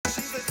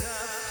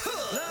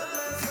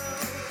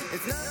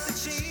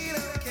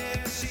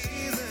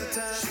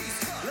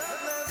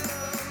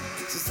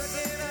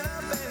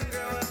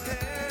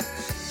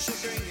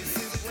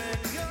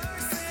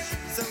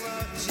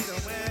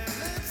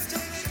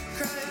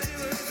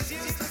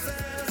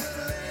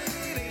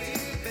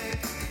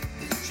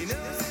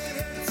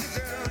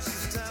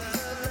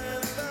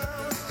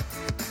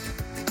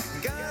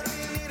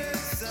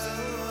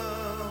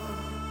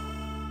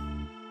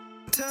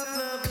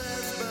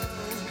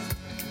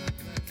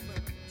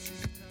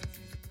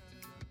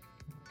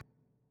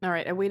All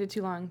right, I waited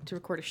too long to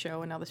record a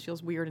show, and now this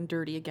feels weird and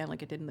dirty again,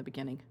 like it did in the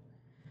beginning.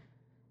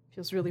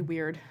 Feels really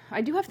weird.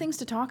 I do have things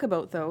to talk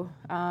about, though.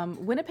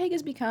 Winnipeg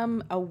has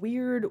become a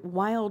weird,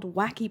 wild,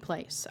 wacky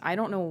place. I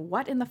don't know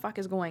what in the fuck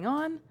is going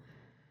on,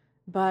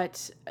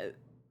 but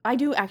I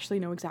do actually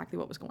know exactly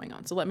what was going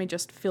on, so let me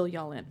just fill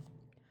y'all in.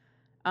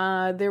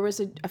 There was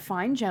a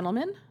fine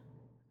gentleman,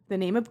 the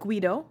name of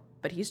Guido,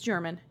 but he's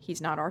German. He's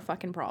not our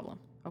fucking problem,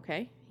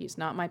 okay? He's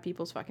not my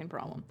people's fucking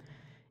problem.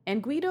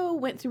 And Guido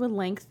went through a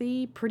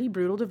lengthy, pretty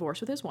brutal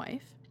divorce with his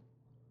wife.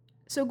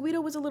 So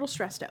Guido was a little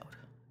stressed out.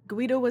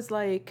 Guido was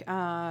like,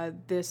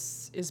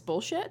 this is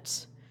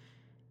bullshit,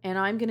 and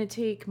I'm going to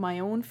take my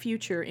own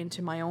future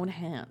into my own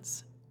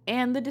hands.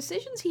 And the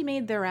decisions he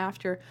made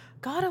thereafter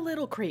got a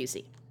little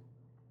crazy.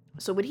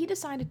 So what he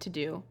decided to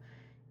do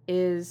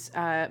is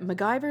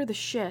MacGyver the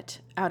shit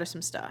out of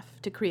some stuff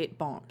to create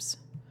bombs.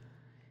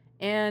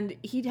 And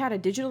he had a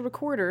digital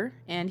recorder,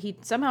 and he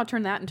somehow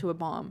turned that into a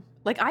bomb.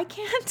 Like, I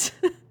can't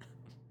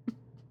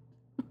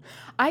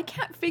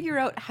figure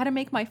out how to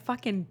make my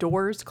fucking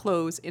doors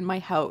close in my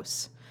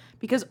house.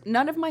 Because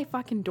none of my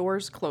fucking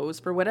doors close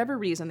for whatever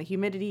reason. The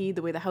humidity,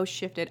 the way the house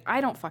shifted,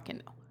 I don't fucking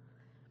know.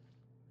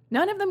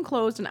 None of them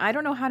closed, and I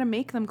don't know how to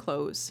make them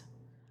close.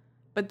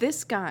 But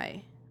this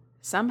guy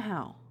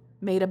somehow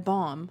made a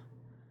bomb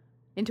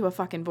into a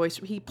fucking voice.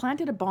 He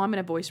planted a bomb in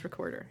a voice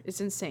recorder. It's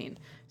insane.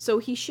 So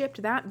he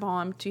shipped that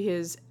bomb to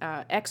his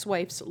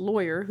ex-wife's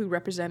lawyer who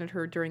represented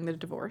her during the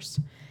divorce.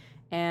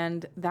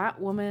 And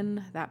that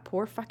woman, that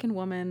poor fucking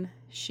woman,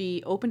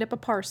 she opened up a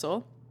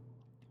parcel,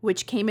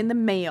 which came in the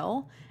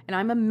mail. And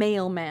I'm a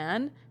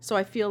mailman, so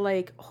I feel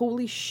like,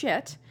 holy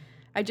shit.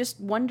 I just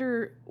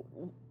wonder,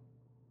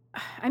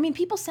 I mean,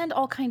 people send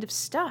all kind of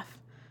stuff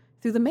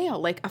through the mail.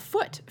 Like a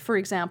foot, for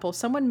example.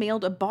 Someone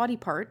mailed a body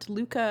part,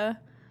 Luca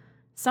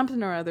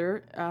something or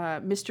other,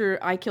 Mr.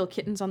 I Kill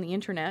Kittens on the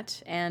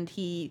internet, and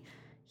he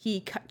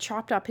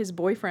chopped up his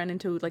boyfriend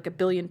into like a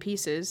billion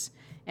pieces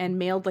and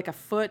mailed like a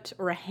foot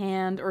or a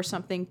hand or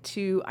something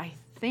to, I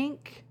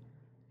think,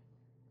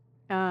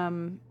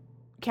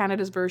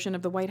 Canada's version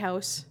of the White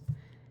House.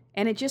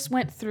 And it just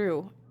went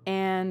through.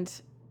 And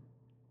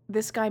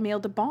this guy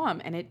mailed a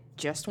bomb, and it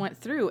just went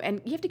through.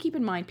 And you have to keep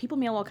in mind, people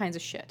mail all kinds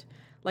of shit.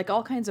 Like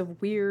all kinds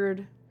of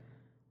weird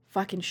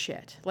fucking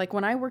shit. Like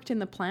when I worked in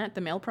the plant, the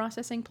mail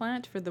processing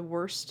plant, for the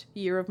worst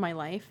year of my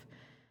life,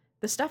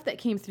 the stuff that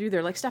came through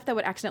there, like stuff that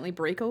would accidentally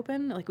break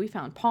open, like we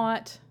found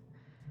pot.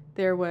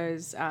 There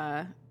was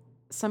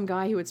some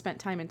guy who had spent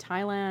time in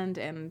Thailand,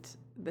 and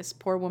this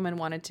poor woman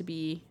wanted to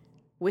be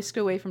whisked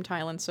away from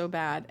Thailand so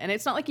bad. And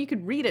it's not like you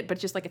could read it, but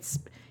just like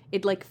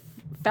it like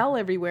fell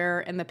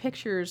everywhere, and the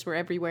pictures were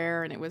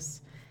everywhere, and it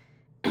was...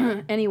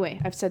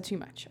 Anyway, I've said too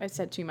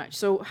much.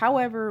 So,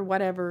 however,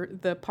 whatever,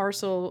 the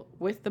parcel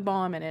with the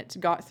bomb in it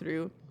got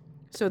through.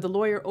 So the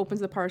lawyer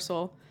opens the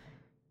parcel,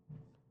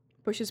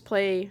 pushes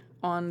play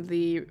on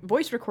the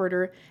voice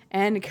recorder,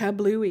 and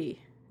kablooey.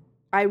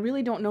 I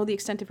really don't know the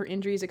extent of her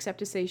injuries, except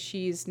to say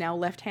she's now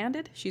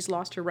left-handed. She's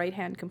lost her right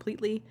hand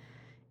completely,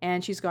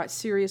 and she's got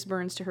serious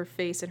burns to her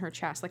face and her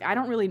chest. Like, I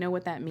don't really know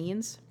what that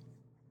means,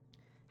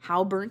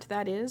 how burnt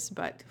that is,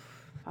 but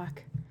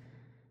fuck.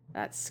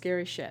 That's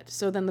scary shit.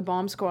 So then the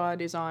bomb squad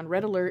is on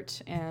red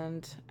alert,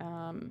 and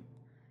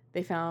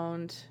they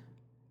found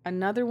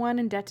another one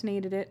and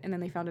detonated it, and then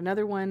they found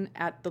another one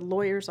at the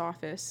lawyer's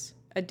office,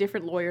 a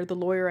different lawyer, the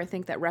lawyer I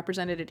think that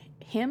represented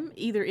him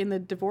either in the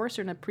divorce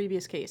or in a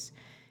previous case.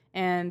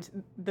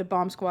 And the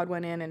bomb squad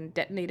went in and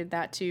detonated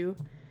that too.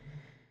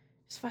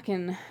 It's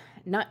fucking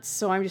nuts.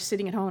 So I'm just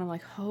sitting at home and I'm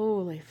like,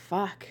 holy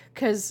fuck.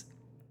 Because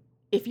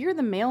if you're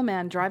the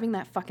mailman driving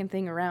that fucking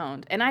thing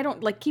around, and I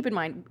don't, like, keep in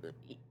mind...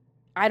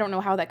 I don't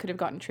know how that could have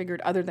gotten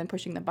triggered other than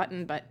pushing the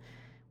button, but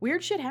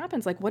weird shit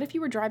happens. Like, what if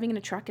you were driving in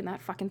a truck and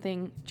that fucking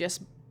thing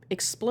just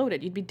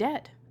exploded? You'd be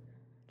dead.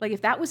 Like,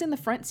 if that was in the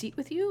front seat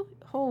with you,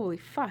 holy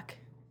fuck.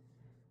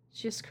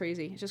 It's just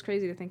crazy. It's just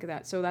crazy to think of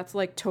that. So that's,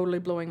 like, totally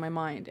blowing my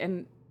mind.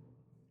 And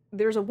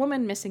there's a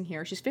woman missing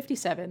here. She's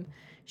 57.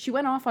 She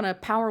went off on a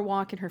power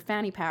walk in her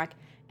fanny pack,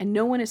 and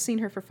no one has seen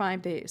her for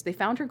 5 days. They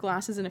found her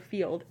glasses in a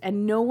field,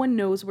 and no one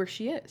knows where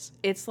she is.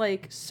 It's,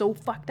 like, so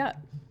fucked up.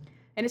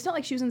 And it's not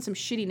like she was in some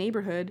shitty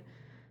neighborhood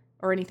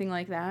or anything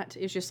like that.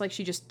 It's just like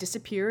she just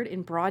disappeared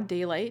in broad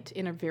daylight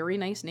in a very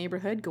nice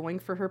neighborhood going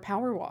for her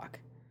power walk.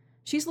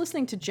 She's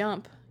listening to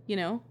Jump, you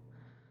know,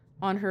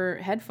 on her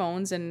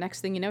headphones, and next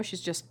thing you know,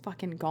 she's just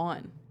fucking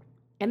gone.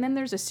 And then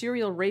there's a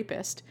serial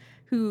rapist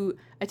who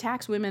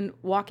attacks women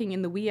walking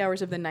in the wee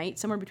hours of the night,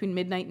 somewhere between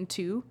midnight and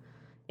 2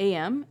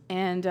 a.m.,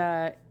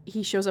 and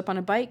he shows up on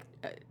a bike,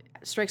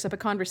 strikes up a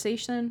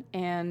conversation,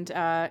 and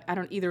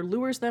either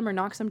lures them or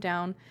knocks them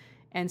down,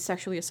 and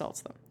sexually assaults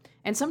them.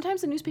 And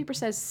sometimes the newspaper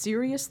says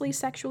seriously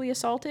sexually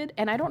assaulted,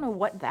 and I don't know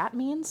what that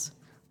means.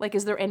 Like,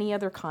 is there any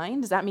other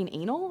kind? Does that mean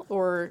anal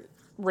or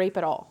rape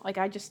at all? Like,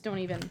 I just don't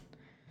even...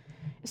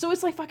 So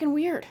it's, like, fucking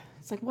weird.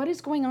 It's like, what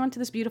is going on to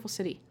this beautiful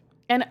city?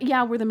 And,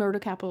 yeah, we're the murder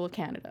capital of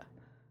Canada.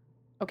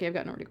 Okay, I've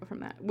got nowhere to go from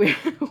that.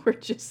 We're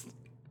just...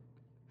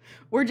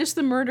 We're just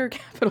the murder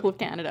capital of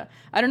Canada.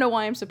 I don't know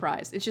why I'm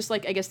surprised. It's just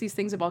like, I guess these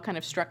things have all kind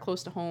of struck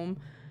close to home.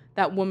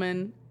 That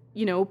woman,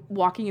 you know,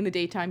 walking in the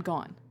daytime,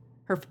 gone.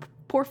 Her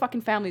poor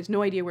fucking family has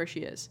no idea where she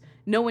is.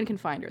 No one can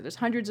find her. There's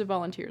hundreds of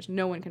volunteers.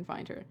 No one can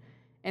find her.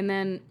 And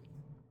then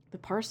the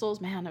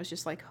parcels, man, I was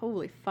just like,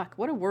 holy fuck,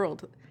 what a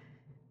world.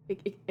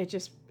 It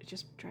just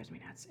drives me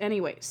nuts.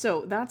 Anyway,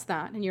 so that's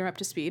that, and you're up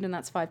to speed, and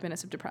that's 5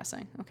 minutes of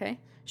depressing, okay?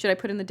 Should I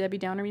put in the Debbie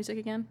Downer music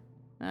again?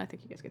 I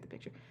think you guys get the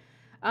picture.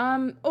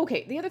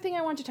 Okay, the other thing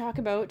I want to talk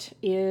about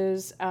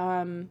is,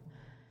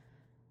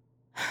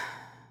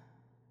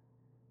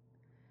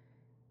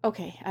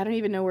 okay, I don't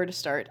even know where to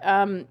start.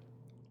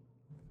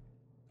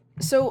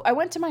 So I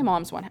went to my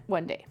mom's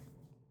one day,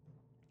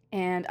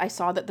 and I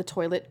saw that the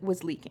toilet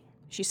was leaking.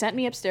 She sent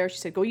me upstairs. She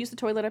said, go use the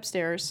toilet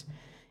upstairs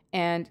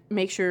and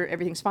make sure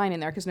everything's fine in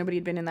there, because nobody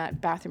had been in that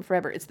bathroom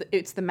forever.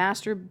 It's the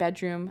master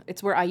bedroom.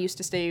 It's where I used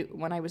to stay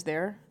when I was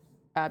there,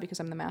 because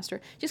I'm the master.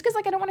 Just because,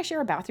 like, I don't want to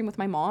share a bathroom with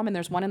my mom, and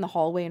there's one in the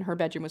hallway, and her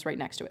bedroom was right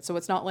next to it. So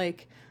it's not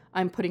like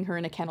I'm putting her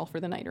in a kennel for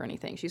the night or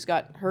anything. She's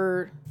got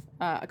her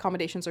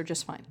accommodations are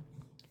just fine.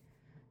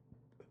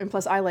 And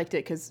plus, I liked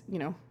it because, you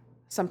know,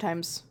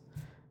 sometimes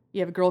you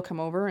have a girl come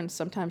over, and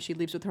sometimes she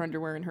leaves with her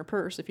underwear in her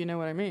purse, if you know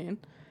what I mean.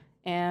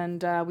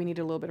 And we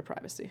needed a little bit of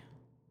privacy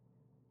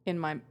in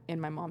my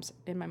mom's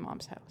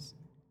house,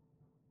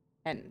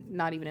 and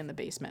not even in the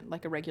basement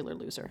like a regular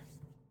loser.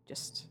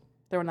 Just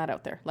throwing that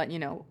out there, letting you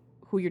know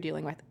who you're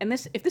dealing with. And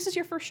if this is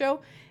your first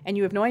show and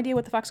you have no idea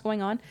what the fuck's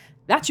going on,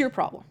 that's your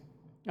problem.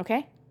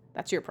 Okay,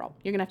 that's your problem.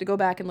 You're gonna have to go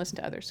back and listen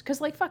to others, because,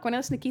 like, fuck, when I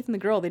listen to Keith and the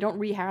Girl, they don't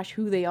rehash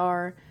who they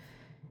are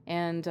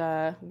and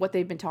what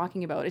they've been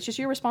talking about. It's just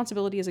your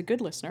responsibility as a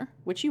good listener,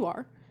 which you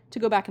are, to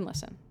go back and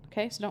listen.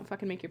 Okay, so don't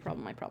fucking make your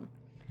problem my problem.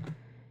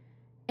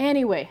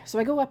 Anyway, so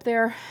I go up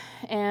there,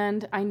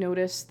 and I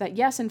notice that,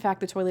 yes, in fact,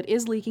 the toilet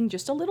is leaking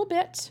just a little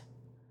bit.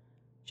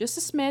 Just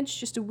a smidge,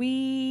 just a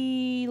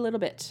wee little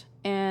bit.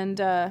 And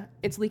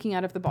it's leaking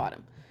out of the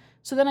bottom.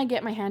 So then I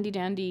get my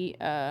handy-dandy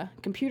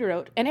computer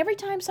out, and every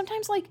time,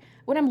 sometimes, like,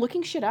 when I'm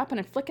looking shit up and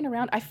I'm flicking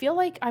around, I feel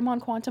like I'm on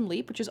Quantum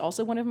Leap, which is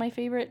also one of my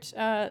favorite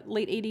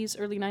late 80s,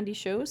 early 90s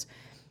shows.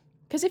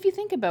 Because if you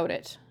think about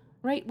it,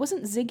 right,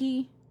 wasn't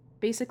Ziggy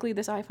basically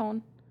this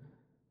iPhone?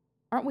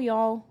 Aren't we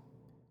all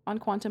on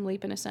Quantum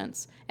Leap in a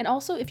sense? And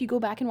also, if you go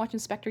back and watch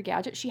Inspector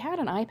Gadget, she had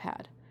an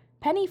iPad.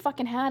 Penny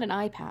fucking had an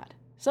iPad.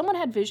 Someone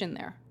had vision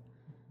there.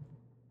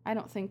 I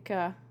don't think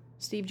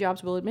Steve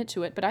Jobs will admit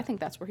to it, but I think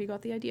that's where he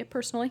got the idea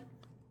personally.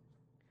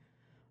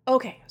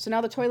 Okay, so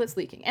now the toilet's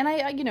leaking. And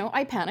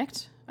I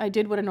panicked. I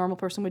did what a normal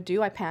person would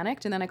do. I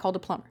panicked, and then I called a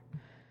plumber.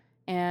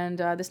 And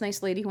this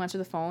nice lady who answered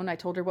the phone, I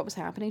told her what was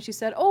happening. She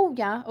said, oh,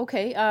 yeah,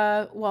 okay,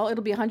 well,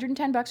 it'll be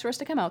 $110 for us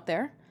to come out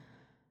there.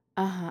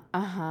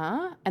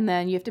 And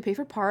then you have to pay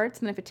for parts,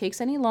 and then if it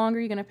takes any longer,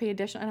 you're going to pay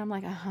additional. And I'm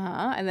like,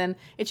 And then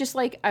it's just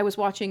like I was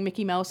watching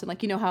Mickey Mouse, and,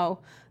 like, you know how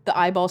the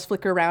eyeballs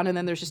flicker around, and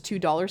then there's just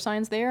 $2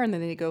 signs there, and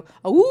then they go,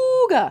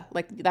 awooga.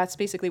 Like, that's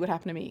basically what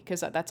happened to me, because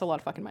that's a lot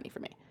of fucking money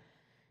for me.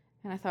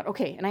 And I thought,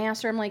 okay. And I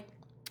asked her, I'm like,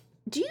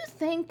 do you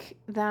think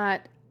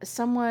that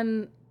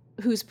someone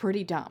who's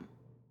pretty dumb,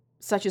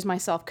 such as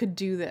myself, could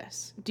do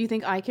this? Do you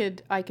think I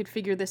could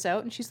figure this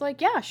out? And she's like,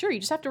 yeah, sure. You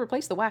just have to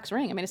replace the wax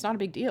ring. I mean, it's not a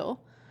big deal.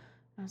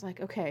 I was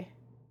like, okay.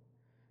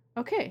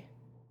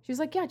 She's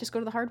like, yeah, just go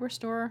to the hardware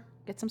store,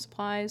 get some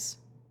supplies.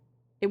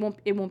 It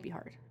won't be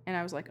hard. And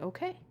I was like,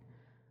 okay,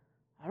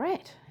 all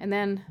right. And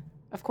then,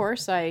 of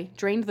course, I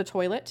drained the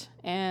toilet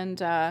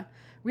and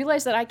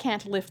realized that I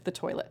can't lift the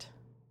toilet.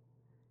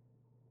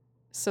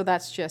 So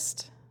that's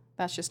just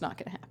not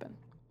going to happen.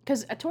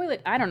 Because a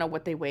toilet, I don't know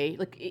what they weigh.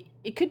 Like,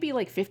 it could be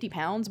like 50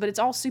 pounds, but it's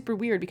all super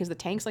weird because the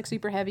tank's like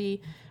super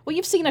heavy. Well,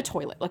 you've seen a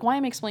toilet. Like, why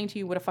am I explaining to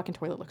you what a fucking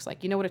toilet looks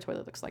like? You know what a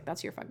toilet looks like.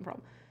 That's your fucking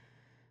problem.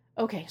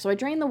 Okay, so I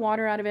drain the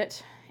water out of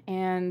it,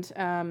 and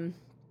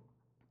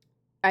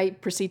I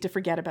proceed to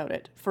forget about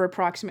it for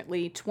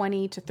approximately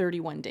 20 to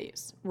 31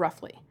 days,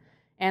 roughly.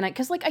 And I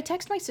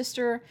text my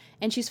sister,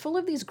 and she's full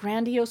of these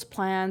grandiose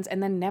plans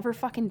and then never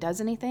fucking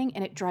does anything,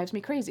 and it drives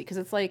me crazy because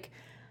it's like,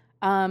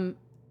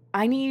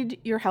 I need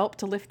your help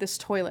to lift this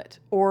toilet.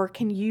 Or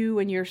can you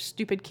and your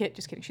stupid kid,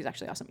 just kidding, she's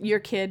actually awesome, your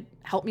kid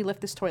help me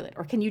lift this toilet?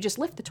 Or can you just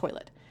lift the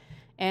toilet?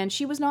 And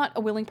she was not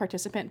a willing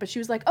participant, but she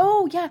was like,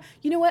 oh, yeah,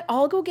 you know what?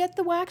 I'll go get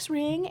the wax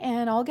ring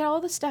and I'll get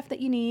all the stuff that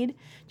you need.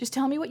 Just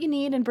tell me what you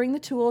need and bring the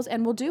tools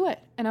and we'll do it.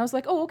 And I was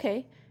like, oh,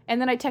 okay. And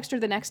then I text her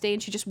the next day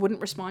and she just wouldn't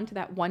respond to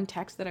that one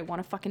text that I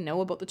want to fucking know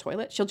about the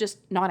toilet. She'll just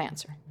not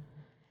answer.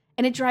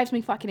 And it drives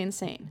me fucking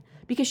insane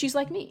because she's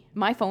like me.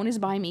 My phone is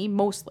by me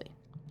mostly,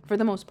 for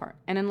the most part.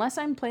 And unless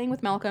I'm playing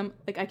with Malcolm,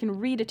 like, I can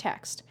read a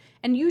text.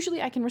 And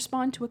usually I can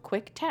respond to a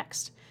quick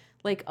text.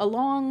 Like, a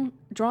long,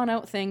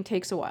 drawn-out thing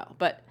takes a while.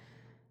 But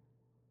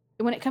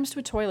when it comes to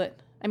a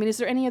toilet, I mean, is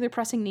there any other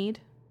pressing need?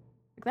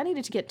 Like, that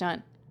needed to get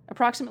done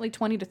approximately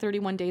 20 to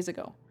 31 days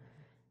ago.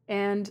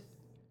 And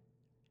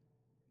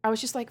I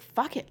was just like,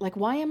 fuck it. Like,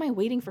 why am I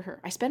waiting for her?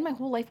 I spend my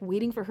whole life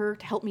waiting for her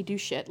to help me do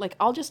shit. Like,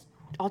 I'll just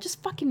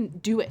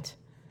fucking do it,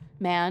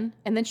 man.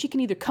 And then she can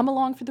either come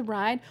along for the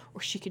ride or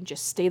she can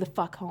just stay the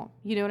fuck home.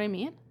 You know what I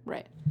mean?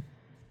 Right.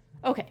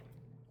 Okay.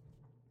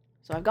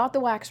 So I've got the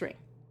wax ring.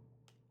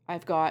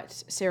 I've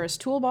got Sarah's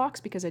toolbox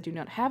because I do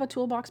not have a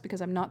toolbox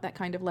because I'm not that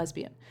kind of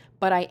lesbian.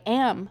 But I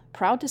am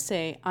proud to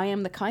say I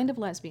am the kind of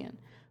lesbian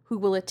who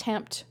will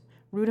attempt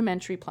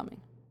rudimentary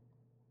plumbing.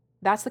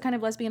 That's the kind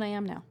of lesbian I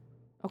am now.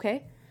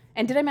 Okay?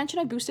 And did I mention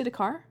I boosted a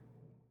car?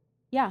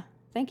 Yeah,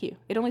 thank you.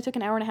 It only took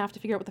an hour and a half to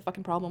figure out what the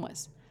fucking problem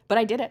was. But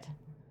I did it.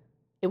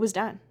 It was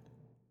done.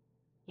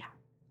 Yeah,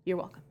 you're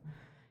welcome.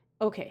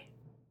 Okay.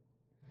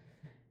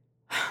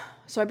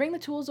 So I bring the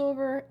tools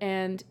over,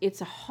 and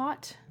it's a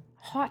hot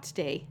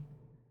day.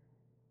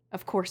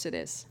 Of course it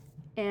is.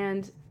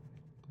 And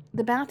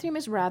the bathroom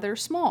is rather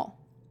small,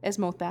 as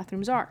most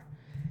bathrooms are.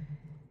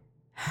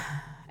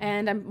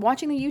 And I'm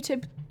watching the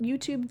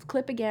YouTube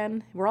clip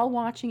again. We're all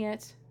watching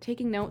it,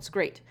 taking notes.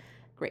 Great.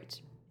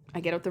 I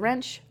get out the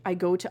wrench. I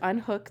go to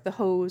unhook the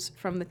hose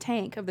from the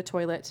tank of the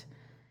toilet,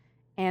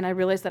 and I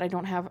realize that I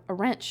don't have a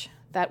wrench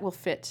that will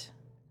fit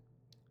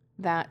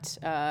that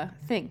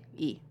thing.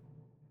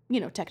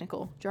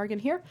 Technical jargon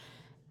here.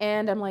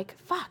 And I'm like,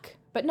 fuck.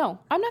 But no,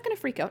 I'm not going to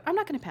freak out. I'm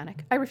not going to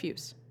panic. I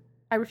refuse.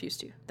 I refuse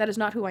to. That is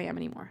not who I am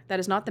anymore. That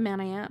is not the man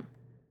I am.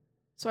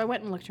 So I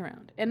went and looked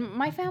around. And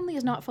my family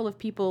is not full of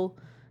people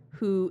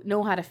who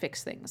know how to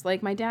fix things.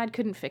 Like, my dad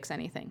couldn't fix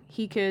anything.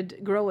 He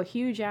could grow a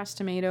huge ass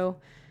tomato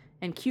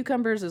and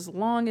cucumbers as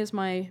long as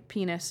my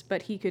penis,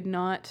 but he could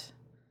not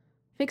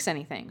fix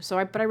anything.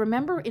 But I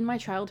remember in my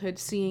childhood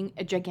seeing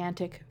a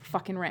gigantic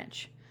fucking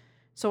wrench.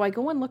 So I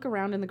go and look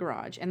around in the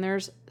garage, and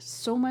there's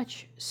so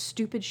much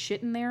stupid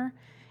shit in there.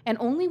 And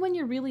only when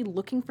you're really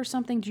looking for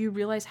something do you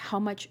realize how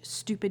much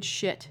stupid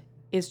shit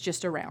is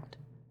just around.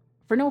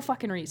 For no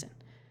fucking reason.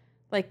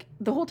 Like,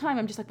 the whole time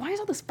I'm just like, why is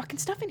all this fucking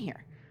stuff in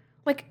here?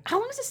 Like, how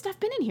long has this stuff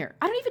been in here?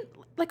 I don't even,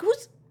 like,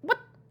 what?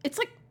 It's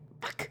like,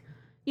 fuck.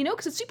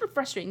 Because it's super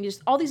frustrating.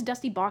 Just all these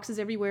dusty boxes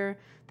everywhere.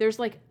 There's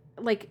like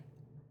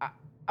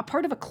a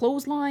part of a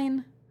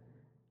clothesline.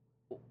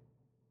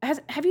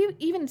 Have you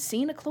even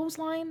seen a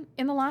clothesline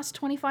in the last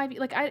 25 years?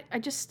 Like, I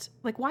just,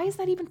 like, why is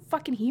that even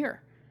fucking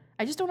here?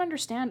 I just don't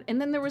understand.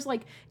 And then there was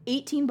like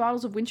 18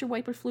 bottles of windshield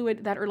wiper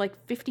fluid that are like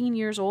 15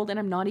 years old, and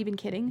I'm not even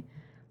kidding.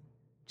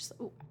 Just,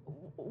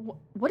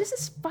 what is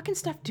this fucking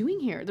stuff doing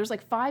here? There's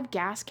like 5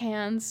 gas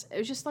cans. It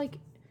was just like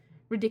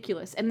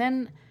ridiculous. And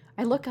then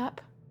I look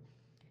up,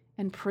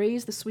 and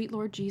praise the sweet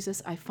Lord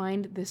Jesus, I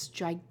find this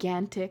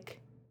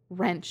gigantic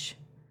wrench.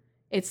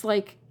 It's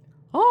like,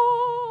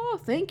 oh,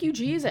 thank you,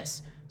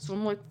 Jesus. So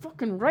I'm like,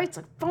 fucking right,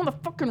 I found the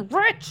fucking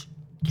wrench.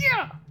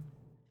 Yeah.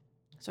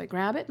 So I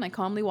grab it and I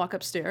calmly walk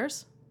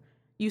upstairs.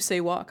 You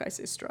say walk, I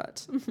say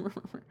strut.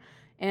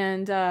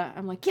 And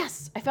I'm like,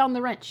 yes, I found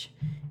the wrench.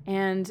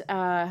 And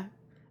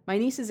my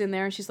niece is in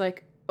there, and she's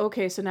like,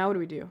 okay, so now what do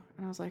we do?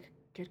 And I was like,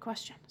 good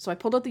question. So I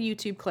pulled out the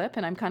YouTube clip,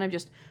 and I'm kind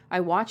of I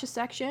watch a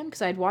section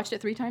because I had watched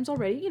it 3 times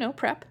already,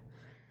 prep.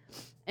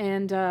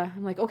 And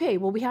I'm like, okay,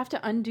 well, we have to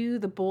undo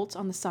the bolts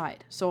on the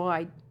side. So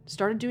I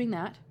started doing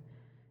that,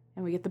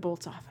 and we get the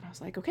bolts off. And I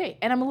was like, okay.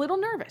 And I'm a little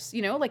nervous,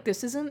 like,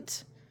 this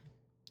isn't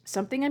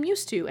something I'm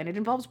used to, and it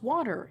involves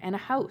water and a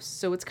house.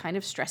 So it's kind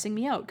of stressing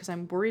me out because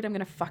I'm worried I'm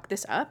going to fuck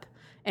this up,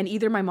 and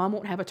either my mom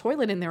won't have a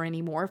toilet in there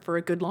anymore for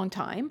a good long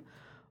time,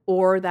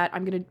 or that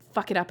I'm going to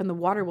fuck it up and the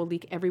water will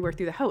leak everywhere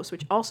through the house,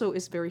 which also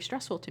is very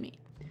stressful to me.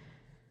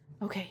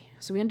 Okay,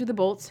 so we undo the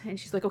bolts, and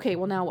she's like, okay,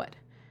 well, now what?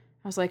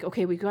 I was like,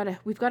 okay, we've got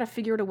to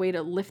figure out a way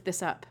to lift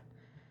this up.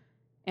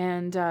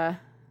 And I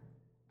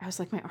was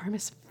like, my arm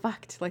is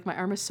fucked. Like, my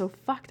arm is so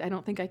fucked. I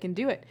don't think I can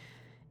do it.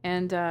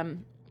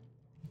 And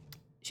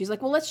she's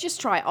like, well, let's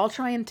just try. I'll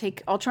try and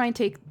take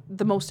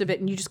the most of it,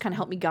 and you just kind of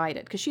help me guide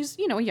it. Because she's,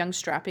 a young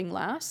strapping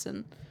lass,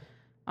 and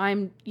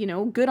I'm,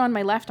 good on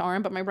my left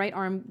arm, but my right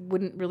arm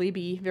wouldn't really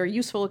be very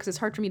useful because it's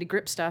hard for me to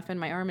grip stuff, and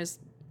my arm is,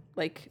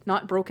 like,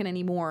 not broken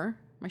anymore.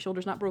 My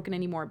shoulder's not broken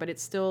anymore, but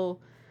it's still,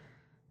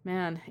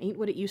 man, ain't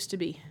what it used to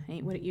be.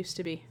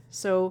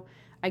 So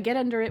I get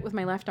under it with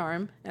my left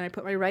arm, and I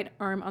put my right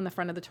arm on the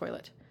front of the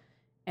toilet.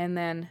 And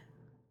then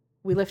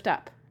we lift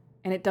up,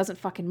 and it doesn't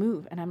fucking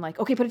move. And I'm like,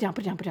 okay, put it down.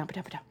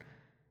 I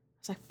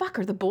was like, fuck,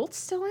 are the bolts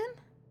still in?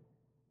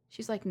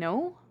 She's like,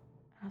 no.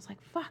 I was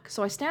like, fuck.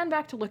 So I stand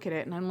back to look at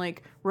it, and I'm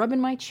like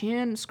rubbing my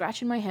chin,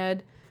 scratching my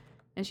head.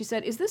 And she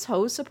said, is this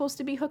hose supposed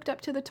to be hooked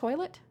up to the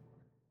toilet?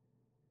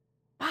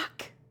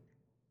 Fuck.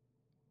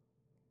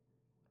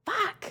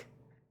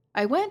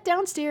 I went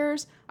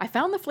downstairs, I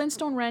found the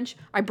Flintstone wrench,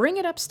 I bring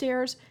it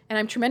upstairs, and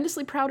I'm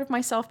tremendously proud of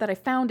myself that I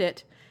found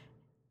it.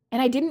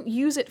 And I didn't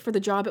use it for the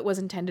job it was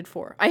intended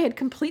for. I had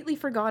completely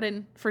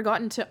forgotten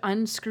to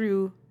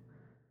unscrew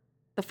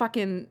the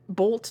fucking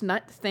bolt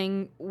nut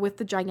thing with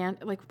the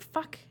gigantic, like,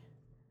 fuck.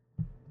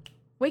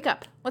 Wake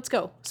up. Let's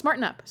go.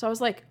 Smarten up. So I was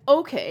like,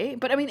 okay.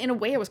 But I mean, in a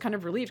way I was kind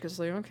of relieved because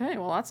like, okay,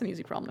 well, that's an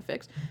easy problem to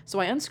fix. So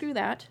I unscrew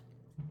that.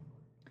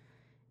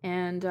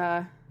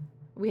 And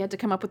we had to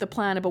come up with a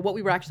plan about what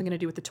we were actually going to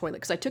do with the toilet.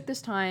 Because I took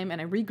this time and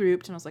I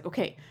regrouped and I was like,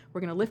 okay,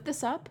 we're going to lift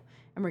this up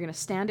and we're going to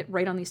stand it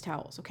right on these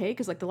towels, okay?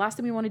 Because like the last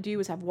thing we want to do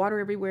is have water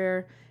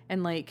everywhere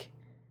and like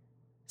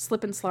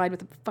slip and slide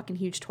with a fucking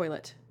huge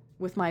toilet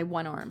with my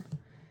one arm.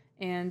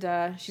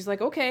 And she's like,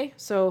 okay.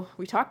 So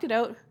we talked it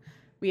out.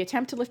 We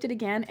attempt to lift it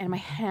again, and my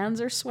hands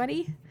are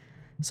sweaty.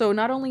 So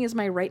not only is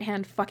my right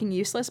hand fucking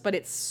useless, but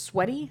it's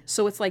sweaty.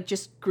 So it's like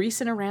just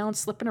greasing around,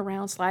 slipping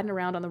around, sliding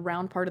around on the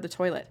round part of the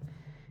toilet.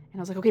 And I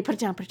was like, okay, put it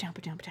down, put it down,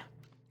 put it down, put it down.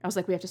 I was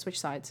like, we have to switch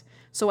sides.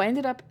 So I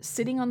ended up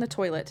sitting on the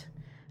toilet,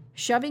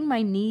 shoving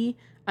my knee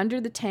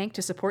under the tank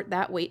to support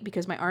that weight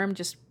because my arm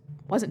just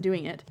wasn't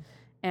doing it.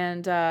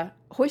 And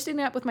hoisting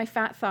it up with my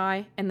fat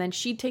thigh, and then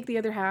she'd take the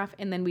other half,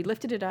 and then we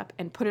lifted it up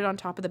and put it on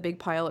top of the big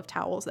pile of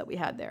towels that we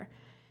had there.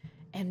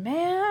 And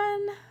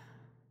man,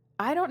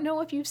 I don't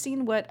know if you've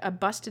seen what a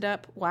busted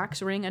up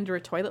wax ring under a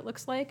toilet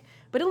looks like,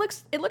 but it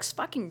looks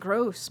fucking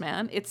gross,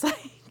 man. It's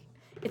like,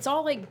 it's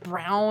all like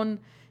brown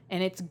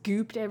and it's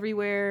gooped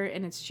everywhere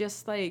and it's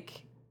just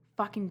like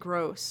fucking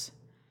gross.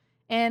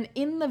 And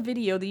in the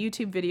video, the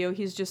YouTube video,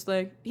 he's just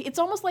like, it's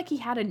almost like he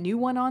had a new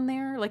one on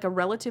there, like a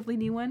relatively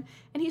new one,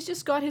 and he's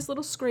just got his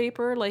little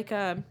scraper, like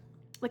a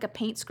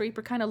paint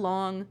scraper, kind of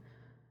long,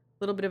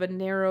 little bit of a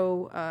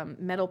narrow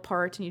metal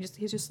part, and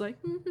he's just like,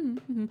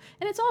 and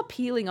it's all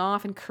peeling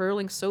off and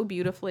curling so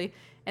beautifully.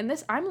 And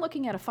this, I'm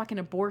looking at a fucking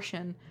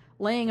abortion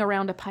laying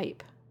around a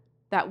pipe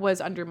that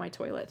was under my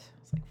toilet.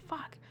 It's like,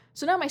 fuck.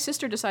 So now my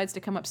sister decides to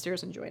come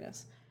upstairs and join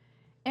us.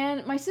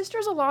 And my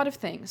sister's a lot of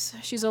things.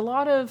 She's a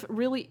lot of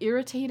really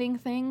irritating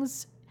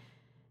things.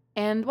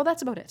 And, well,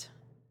 that's about it.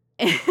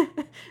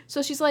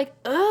 So she's like,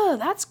 ugh,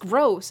 that's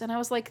gross. And I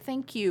was like,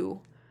 thank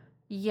you.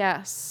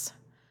 Yes.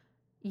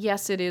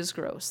 Yes, it is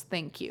gross.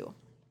 Thank you.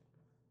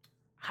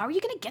 How are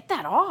you going to get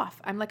that off?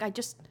 I'm like,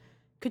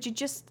 could you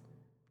just,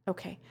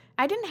 okay.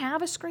 I didn't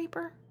have a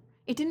scraper.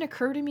 It didn't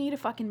occur to me to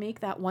fucking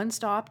make that one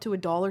stop to a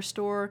dollar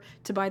store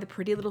to buy the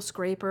pretty little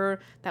scraper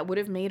that would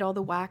have made all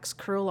the wax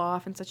curl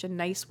off in such a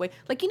nice way.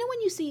 Like, you know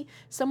when you see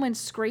someone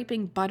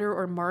scraping butter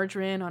or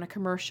margarine on a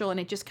commercial and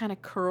it just kind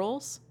of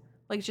curls?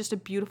 Like, it's just a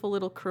beautiful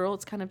little curl.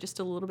 It's kind of just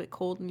a little bit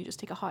cold and you just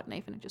take a hot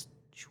knife and it just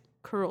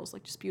curls,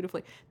 like, just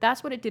beautifully.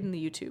 That's what it did in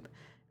the YouTube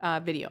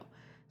video.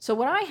 So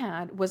what I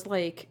had was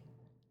like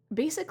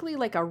basically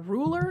like a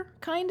ruler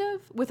kind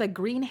of with a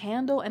green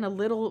handle and a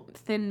little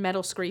thin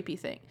metal scrapey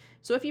thing.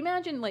 So if you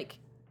imagine like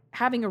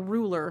having a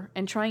ruler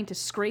and trying to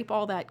scrape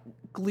all that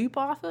gloop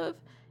off of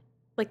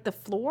like the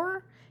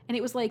floor, and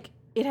it was like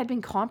it had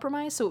been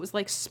compromised, so it was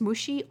like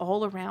smushy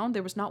all around.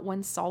 There was not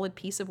one solid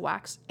piece of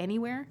wax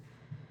anywhere.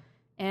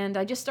 And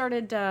I just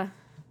started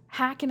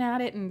hacking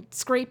at it and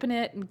scraping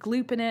it and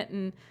glooping it,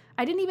 and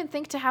I didn't even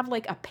think to have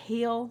like a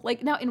pail.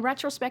 Like now in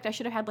retrospect, I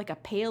should have had like a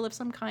pail of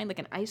some kind, like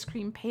an ice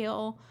cream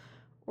pail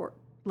or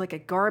like a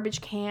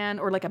garbage can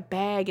or like a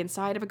bag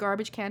inside of a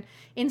garbage can.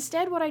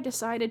 Instead, what I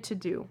decided to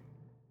do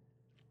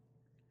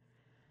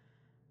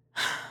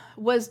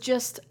was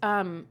just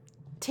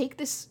take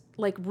this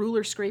like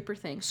ruler scraper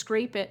thing,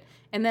 scrape it,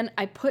 and then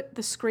I put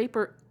the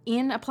scraper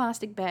in a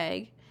plastic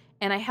bag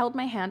and I held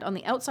my hand on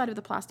the outside of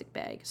the plastic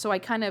bag. So I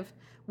kind of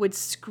would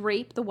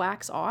scrape the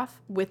wax off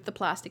with the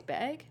plastic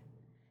bag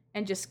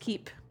and just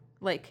keep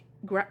like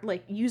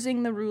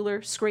using the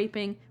ruler,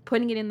 scraping,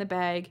 putting it in the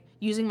bag,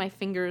 using my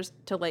fingers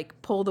to like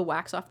pull the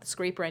wax off the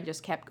scraper, and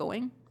just kept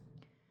going.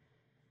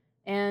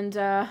 And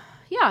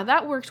yeah,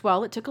 that worked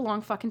well. It took a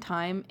long fucking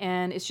time,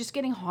 and it's just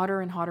getting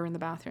hotter and hotter in the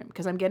bathroom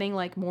because I'm getting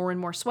like more and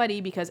more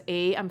sweaty because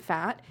A, I'm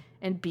fat,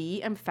 and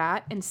B, I'm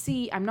fat, and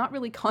C, I'm not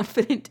really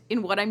confident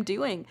in what I'm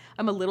doing.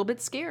 I'm a little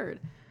bit scared.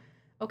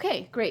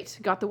 Okay, great.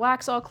 Got the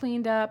wax all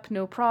cleaned up,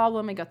 no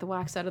problem. I got the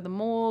wax out of the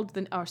mold,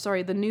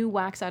 the new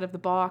wax out of the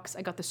box.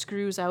 I got the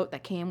screws out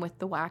that came with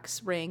the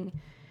wax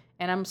ring.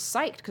 And I'm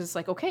psyched because it's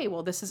like, okay,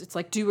 well, it's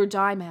like do or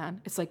die,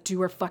 man. It's like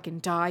do or fucking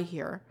die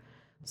here.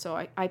 So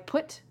I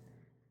put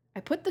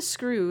the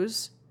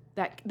screws,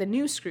 the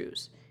new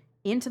screws,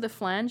 into the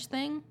flange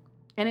thing,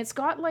 and it's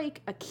got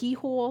like a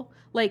keyhole.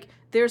 Like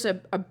there's a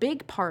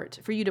big part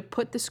for you to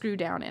put the screw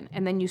down in,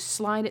 and then you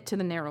slide it to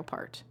the narrow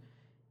part.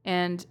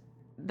 And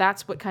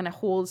that's what kind of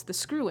holds the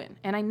screw in.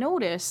 And I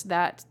notice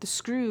that the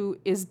screw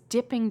is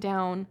dipping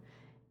down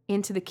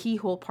into the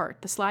keyhole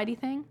part, the slidey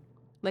thing.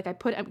 Like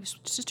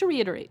just to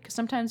reiterate, because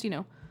sometimes,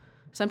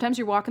 sometimes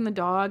you're walking the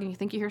dog and you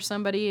think you hear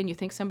somebody and you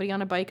think somebody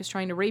on a bike is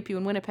trying to rape you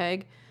in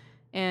Winnipeg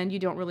and you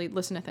don't really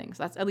listen to things.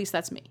 At least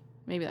that's me.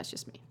 Maybe that's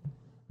just me.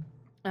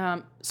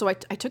 So I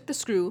took the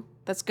screw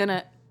that's going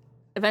to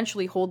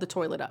eventually hold the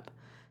toilet up.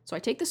 So I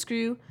take the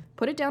screw,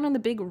 put it down in the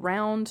big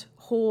round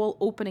hole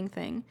opening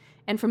thing,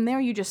 and from there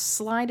you just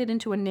slide it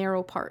into a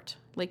narrow part.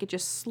 Like it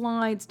just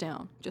slides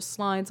down, just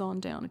slides on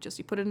down.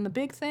 You put it in the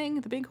big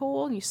thing, the big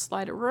hole, and you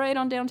slide it right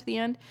on down to the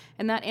end,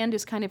 and that end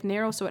is kind of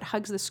narrow so it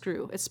hugs the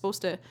screw. It's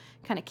supposed to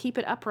kind of keep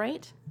it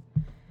upright.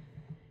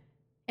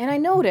 And I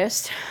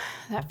noticed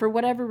that for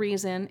whatever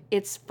reason,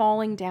 it's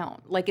falling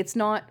down. Like it's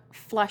not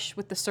flush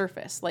with the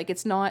surface. Like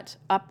it's not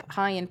up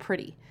high and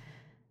pretty.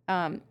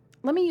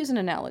 Let me use an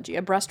analogy,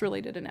 a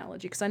breast-related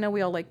analogy, because I know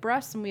we all like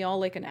breasts and we all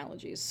like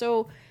analogies.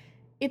 So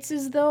it's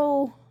as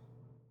though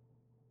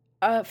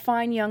a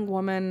fine young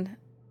woman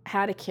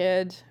had a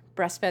kid,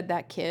 breastfed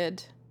that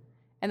kid,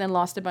 and then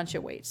lost a bunch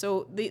of weight.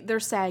 So they're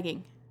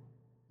sagging,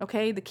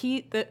 Okay,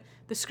 the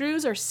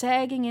screws are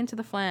sagging into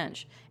the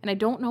flange, and I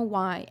don't know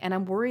why. And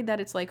I'm worried that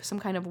it's like some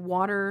kind of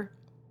water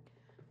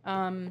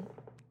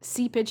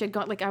seepage had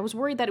got, like, I was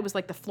worried that it was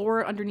like the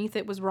floor underneath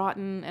it was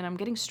rotten, and I'm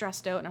getting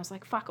stressed out. And I was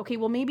like, fuck, okay,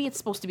 well, maybe it's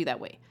supposed to be that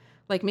way.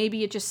 Like,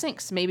 maybe it just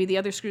sinks. Maybe the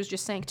other screws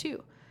just sank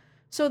too.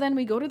 So then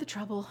we go to the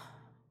trouble.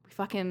 We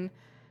fucking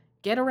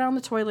get around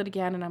the toilet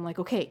again, and I'm like,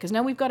 okay, because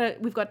now we've got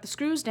the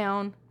screws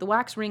down, the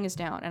wax ring is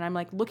down, and I'm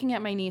like looking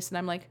at my niece, and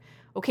I'm like,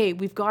 okay,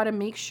 we've got to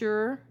make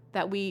sure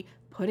that we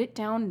put it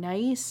down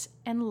nice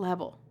and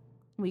level.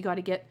 We got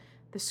to get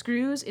the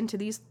screws into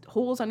these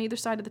holes on either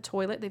side of the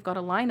toilet. They've got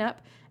to line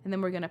up, and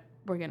then we're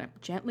gonna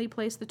gently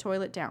place the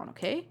toilet down,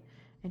 okay?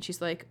 And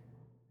she's like,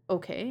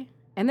 okay.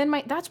 And then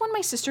that's when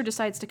my sister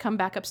decides to come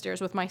back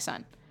upstairs with my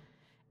son.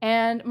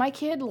 And my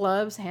kid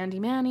loves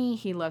handy-manny.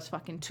 He loves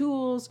fucking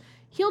tools.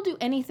 He'll do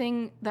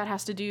anything that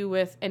has to do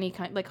with any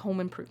kind, like home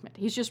improvement.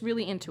 He's just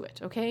really into it,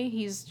 okay?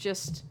 He's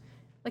just,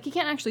 like, he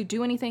can't actually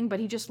do anything, but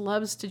he just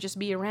loves to just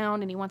be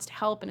around, and he wants to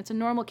help, and it's a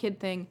normal kid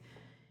thing,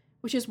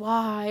 which is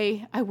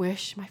why I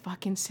wish my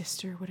fucking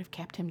sister would have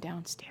kept him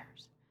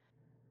downstairs.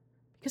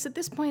 Because at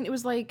this point, it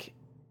was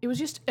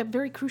just a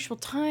very crucial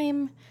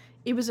time.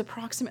 It was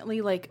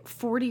approximately like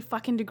 40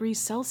 fucking degrees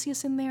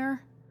Celsius in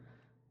there.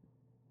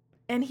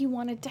 And he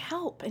wanted to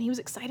help, and he was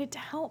excited to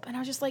help. And I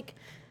was just like,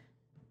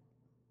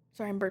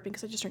 sorry, I'm burping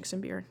because I just drank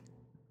some beer.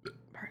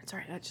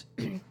 Sorry,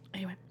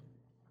 anyway.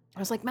 I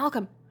was like,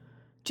 Malcolm,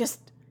 just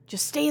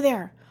stay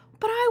there.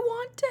 But I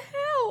want to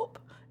help.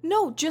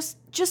 No, just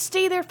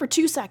stay there for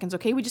 2 seconds,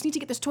 okay? We just need to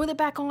get this toilet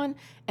back on,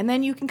 and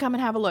then you can come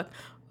and have a look.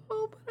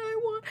 Oh, but I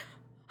want...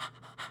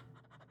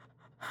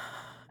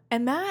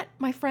 And that,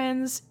 my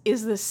friends,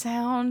 is the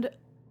sound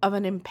of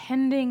an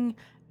impending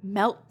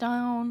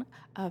meltdown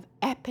of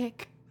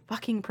epic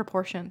fucking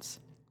proportions.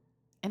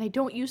 And I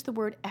don't use the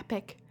word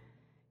epic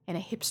in a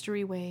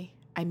hipstery way.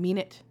 I mean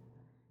it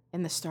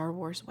in the Star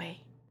Wars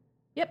way.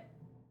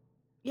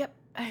 Yep.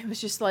 I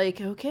was just like,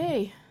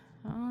 okay,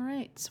 all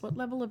right. So what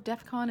level of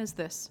DEFCON is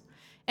this?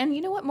 And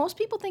you know what? Most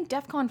people think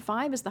DEFCON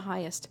 5 is the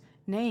highest.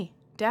 Nay,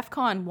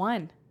 DEFCON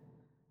 1.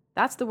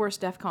 That's the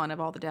worst DEFCON of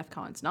all the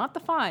DEFCONs. Not the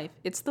 5,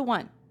 it's the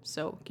 1.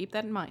 So keep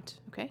that in mind,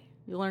 okay?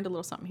 You learned a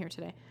little something here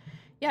today.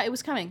 Yeah, it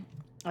was coming.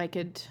 I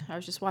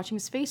was just watching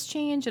his face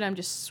change, and I'm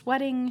just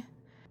sweating.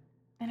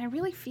 And I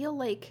really feel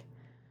like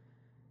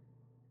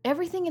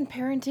everything in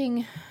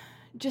parenting,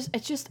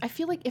 I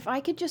feel like if I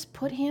could just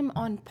put him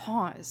on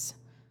pause,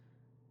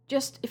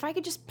 if I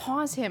could just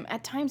pause him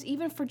at times,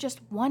 even for just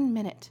 1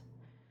 minute,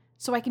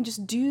 so I can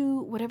just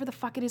do whatever the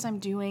fuck it is I'm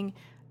doing,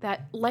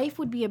 that life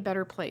would be a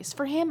better place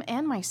for him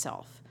and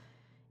myself.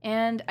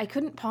 And I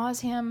couldn't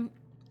pause him,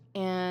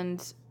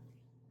 and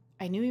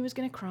I knew he was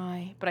going to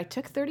cry, but I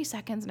took 30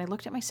 seconds and I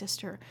looked at my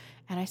sister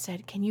and I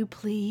said, can you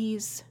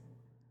please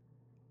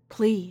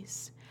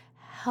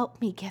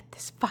help me get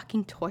this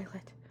fucking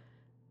toilet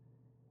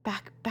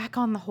back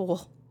on the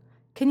hole?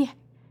 Can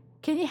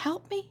you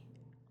help me?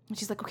 And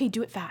she's like, okay,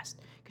 do it fast.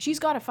 Because she's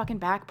got a fucking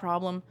back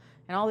problem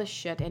and all this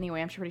shit.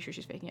 Anyway, I'm pretty sure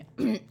she's faking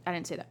it. I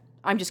didn't say that.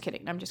 I'm just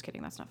kidding.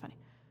 That's not funny.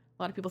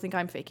 A lot of people think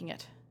I'm faking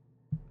it.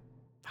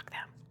 Fuck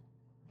them.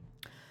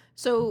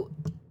 So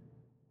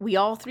we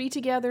all three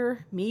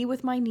together, me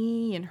with my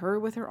knee and her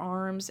with her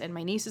arms, and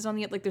my niece is on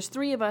the, like, there's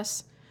 3 of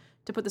us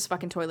to put this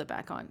fucking toilet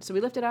back on. So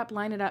we lift it up,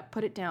 line it up,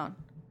 put it down.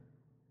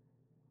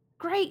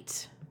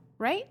 Great,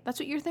 right? That's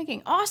what you're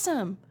thinking.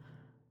 Awesome.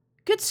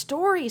 Good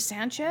story,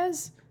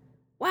 Sanchez.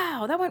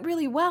 Wow, that went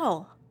really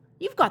well.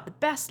 You've got the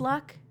best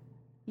luck.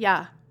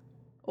 Yeah.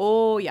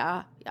 Oh,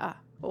 yeah.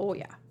 Oh,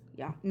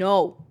 yeah.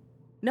 No.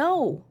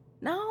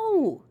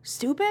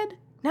 Stupid.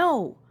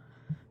 No.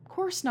 Of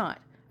course not.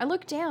 I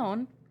look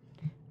down,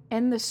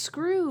 and the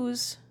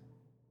screws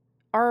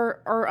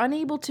are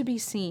unable to be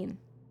seen.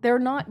 They're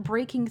not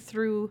breaking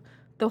through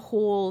the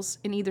holes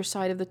in either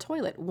side of the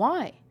toilet.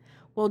 Why?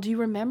 Well, do you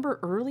remember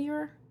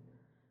earlier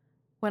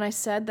when I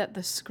said that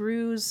the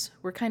screws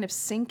were kind of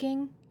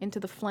sinking into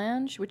the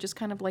flange, which is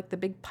kind of like the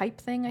big pipe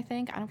thing, I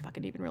think? I don't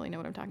fucking even really know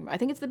what I'm talking about. I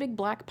think it's the big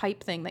black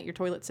pipe thing that your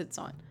toilet sits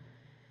on.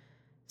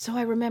 So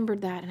I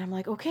remembered that, and I'm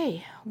like,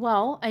 okay,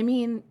 well, I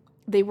mean,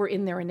 they were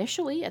in there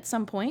initially at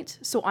some point,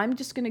 so I'm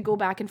just going to go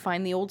back and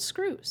find the old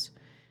screws.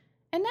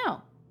 And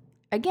now,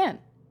 again,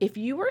 if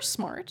you were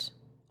smart,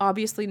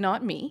 obviously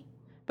not me,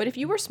 but if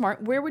you were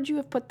smart, where would you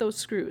have put those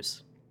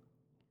screws?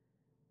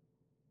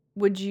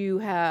 Would you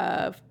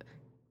have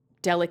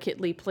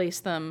delicately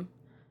placed them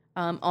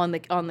on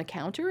the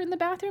counter in the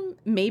bathroom?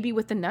 Maybe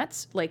with the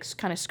nuts, like,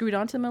 kind of screwed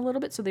onto them a little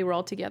bit so they were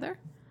all together?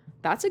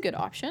 That's a good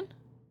option.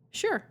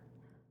 Sure.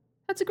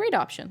 That's a great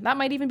option. That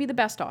might even be the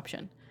best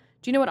option.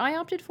 Do you know what I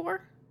opted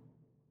for?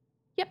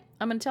 Yep,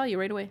 I'm going to tell you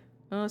right away.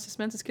 Oh,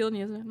 suspense is killing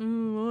you, isn't it?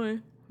 Oh,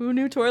 boy. Who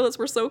knew toilets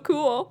were so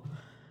cool?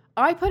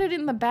 I put it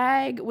in the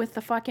bag with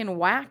the fucking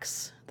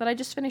wax that I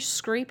just finished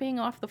scraping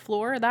off the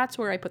floor. That's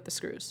where I put the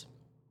screws.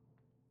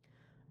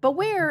 But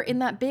where in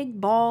that big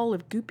ball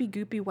of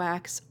goopy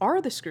wax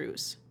are the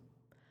screws?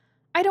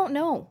 I don't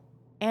know.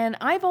 And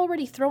I've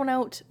already thrown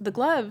out the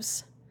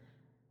gloves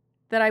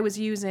that I was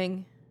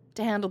using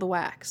to handle the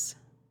wax.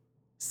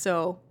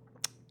 So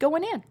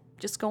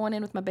just going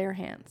in with my bare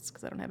hands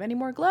because I don't have any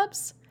more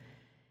gloves.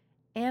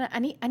 And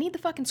I need the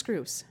fucking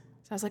screws.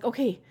 So I was like,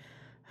 okay,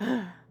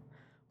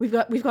 we've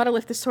got to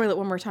lift this toilet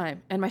one more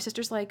time. And my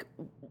sister's like,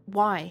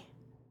 why?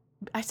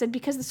 I said,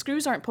 because the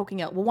screws aren't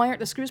poking out. Well, why aren't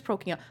the screws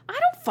poking out? I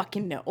don't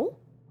fucking know.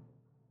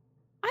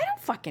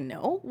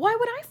 Why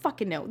would I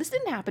fucking know? This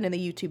didn't happen in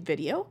the YouTube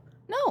video.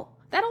 No,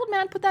 that old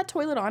man put that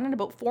toilet on in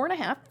about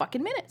 4.5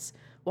 fucking minutes.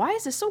 Why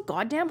is this so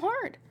goddamn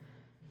hard?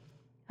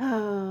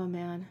 Oh,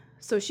 man.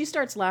 So she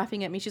starts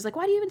laughing at me. She's like,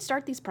 why do you even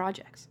start these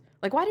projects?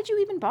 Like, why did you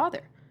even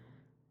bother?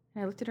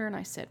 And I looked at her and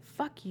I said,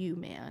 fuck you,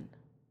 man.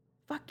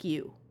 Fuck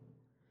you.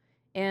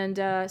 And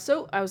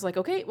so I was like,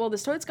 okay, well,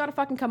 this toilet's got to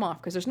fucking come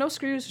off because there's no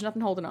screws, there's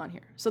nothing holding on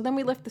here. So then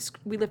we lift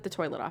the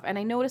toilet off, and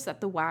I noticed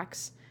that the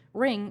wax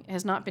ring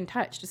has not been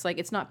touched. It's like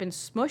it's not been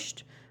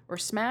smushed or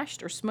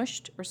smashed or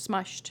smushed or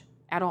smushed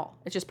at all.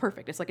 It's just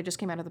perfect. It's like it just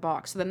came out of the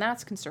box. So then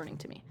that's concerning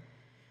to me.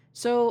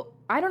 So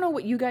I don't know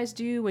what you guys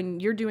do when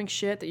you're doing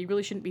shit that you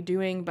really shouldn't be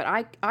doing, but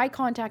I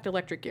contact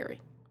Electric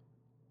Gary.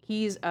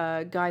 He's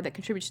a guy that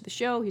contributes to the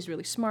show. He's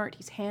really smart.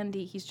 He's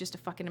handy. He's just a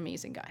fucking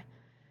amazing guy.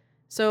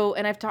 So,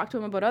 and I've talked to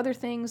him about other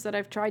things that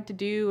I've tried to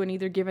do and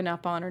either given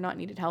up on or not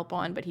needed help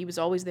on, but he was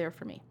always there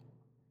for me.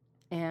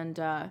 And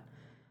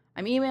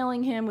I'm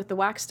emailing him with the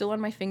wax still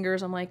on my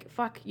fingers. I'm like,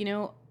 fuck,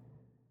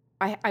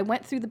 I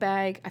went through the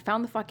bag. I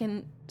found the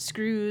fucking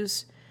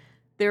screws.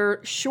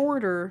 They're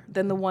shorter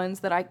than the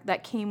ones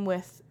that came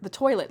with the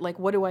toilet. Like,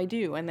 what do I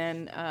do? And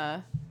then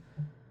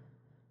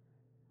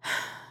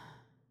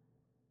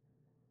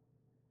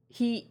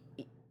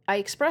I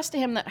expressed to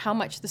him that how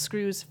much the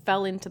screws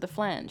fell into the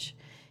flange.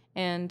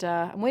 And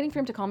I'm waiting for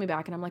him to call me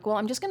back. And I'm like, well,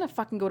 I'm just going to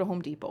fucking go to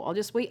Home Depot.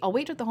 I'll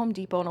wait at the Home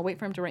Depot and I'll wait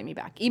for him to write me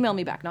back. Email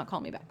me back, not call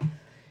me back.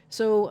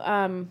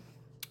 So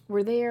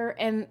we're there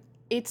and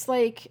it's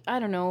like, I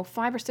don't know,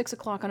 5 or 6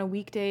 o'clock on a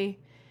weekday.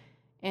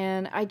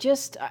 And I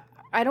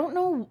don't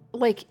know,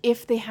 like,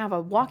 if they have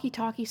a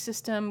walkie-talkie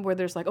system where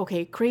there's like,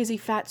 okay, crazy,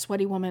 fat,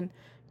 sweaty woman,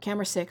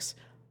 camera 6,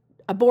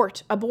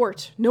 abort,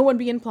 no one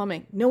be in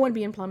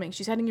plumbing,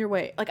 she's heading your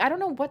way. Like, I don't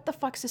know what the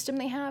fuck system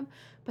they have,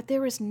 but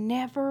there is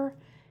never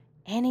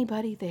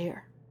anybody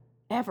there,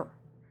 ever.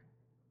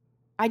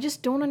 I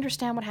just don't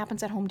understand what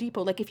happens at Home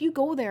Depot. Like, if you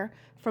go there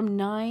from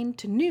 9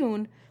 to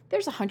noon,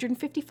 there's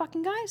 150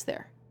 fucking guys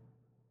there.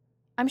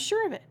 I'm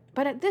sure of it.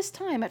 But at this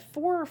time, at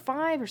 4 or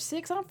 5 or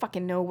 6, I don't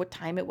fucking know what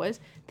time it was,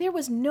 there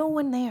was no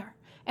one there.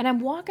 And I'm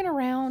walking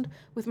around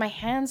with my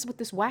hands with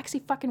this waxy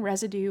fucking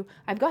residue.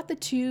 I've got the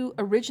 2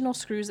 original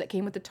screws that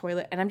came with the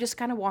toilet, and I'm just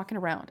kind of walking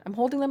around. I'm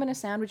holding them in a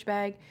sandwich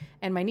bag,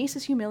 and my niece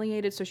is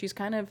humiliated, so she's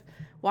kind of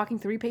walking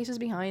 3 paces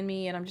behind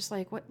me, and I'm just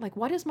like,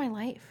 what is my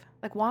life?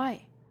 Like,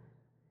 why?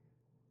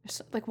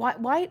 Like,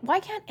 why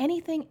can't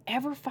anything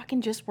ever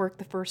fucking just work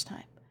the first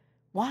time?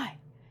 Why?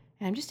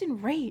 And I'm just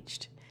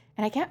enraged.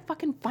 And I can't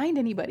fucking find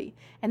anybody.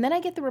 And then I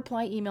get the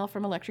reply email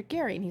from Electric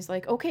Gary, and he's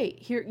like, okay,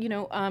 here,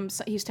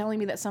 so he's telling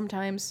me that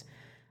sometimes,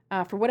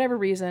 for whatever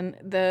reason,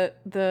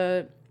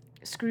 the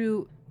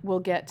screw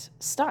will get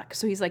stuck.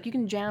 So he's like, you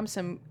can jam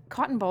some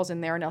cotton balls in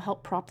there, and it'll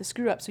help prop the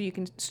screw up so you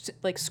can,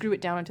 like, screw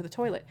it down into the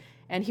toilet.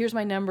 And here's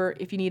my number.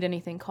 If you need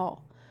anything,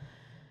 call.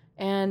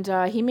 And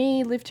he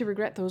may live to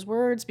regret those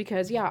words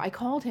because, yeah, I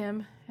called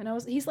him, and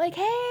he's like,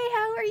 hey,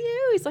 how are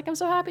you? He's like, I'm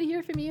so happy to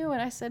hear from you.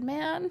 And I said,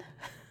 man...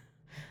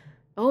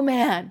 oh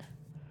man,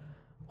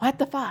 what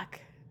the fuck?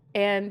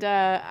 And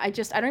I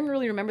don't even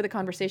really remember the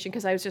conversation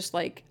because I was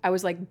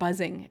like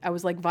buzzing. I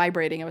was like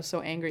vibrating. I was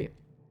so angry.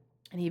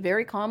 And he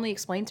very calmly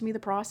explained to me the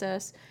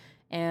process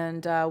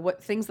and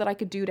what things that I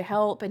could do to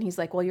help. And he's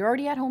like, well, you're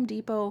already at Home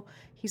Depot.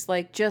 He's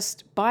like,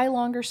 just buy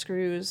longer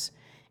screws.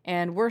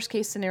 And worst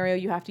case scenario,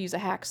 you have to use a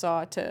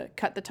hacksaw to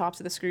cut the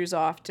tops of the screws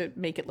off to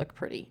make it look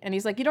pretty. And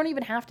he's like, you don't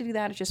even have to do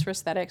that. It's just for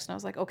aesthetics. And I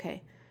was like,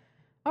 okay.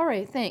 All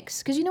right,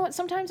 thanks. Because you know what?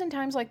 Sometimes in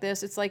times like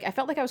this, it's like I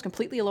felt like I was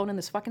completely alone in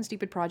this fucking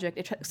stupid project,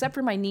 except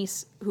for my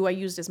niece, who I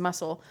used as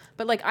muscle.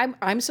 But like,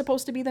 I'm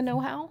supposed to be the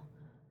know-how.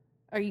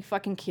 Are you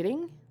fucking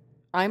kidding?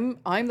 I'm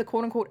the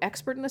quote unquote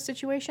expert in this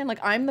situation. Like,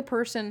 I'm the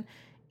person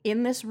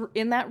in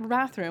that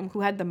bathroom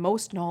who had the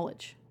most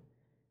knowledge.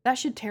 That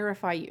should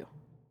terrify you.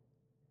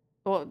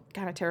 Well, it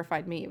kind of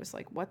terrified me. It was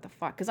like, what the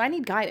fuck? Because I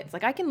need guidance.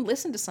 Like, I can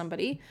listen to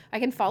somebody, I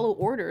can follow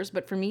orders,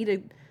 but for me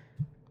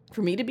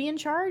to be in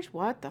charge?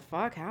 What the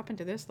fuck happened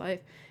to this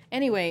life?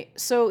 Anyway,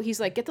 so he's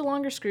like, get the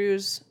longer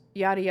screws,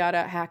 yada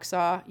yada,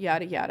 hacksaw,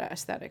 yada yada,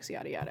 aesthetics,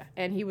 yada yada.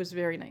 And he was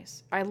very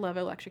nice. I love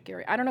Electric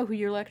Gary. I don't know who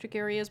your Electric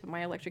Gary is, but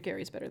my Electric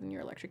Gary is better than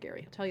your Electric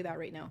Gary. I'll tell you that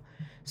right now.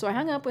 So I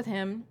hung up with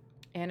him,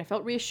 and I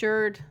felt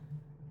reassured,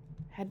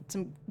 had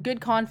some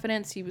good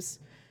confidence. He was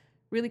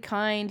really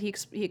kind. He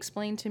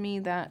explained to me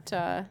that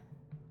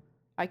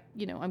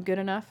I'm good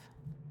enough,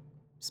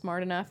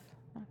 smart enough.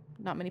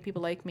 Not many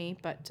people like me,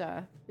 but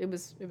it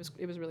was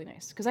really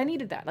nice because I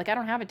needed that. Like, I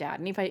don't have a dad,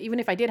 and even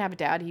if I did have a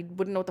dad, he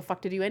wouldn't know what the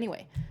fuck to do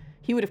anyway.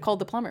 He would have called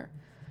the plumber.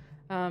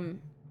 And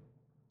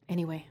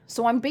Anyway,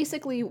 so I'm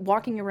basically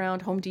walking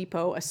around Home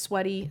Depot, a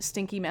sweaty,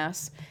 stinky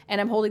mess, and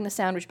I'm holding the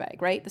sandwich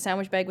bag, right? The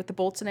sandwich bag with the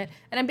bolts in it.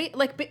 And I'm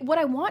what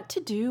I want to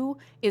do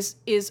is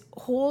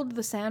hold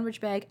the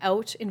sandwich bag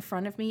out in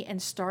front of me and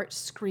start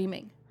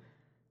screaming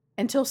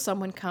until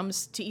someone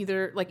comes to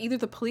either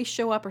the police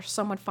show up or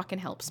someone fucking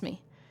helps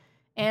me.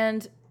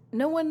 And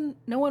no one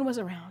was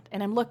around.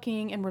 And I'm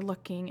looking and we're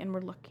looking and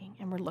we're looking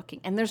and we're looking.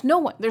 And there's no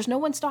one. There's no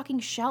one stocking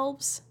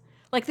shelves.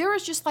 Like there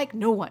is just like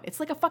no one. It's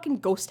like a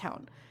fucking ghost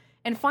town.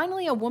 And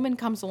finally a woman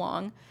comes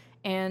along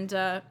and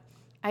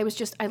I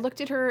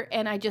looked at her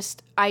and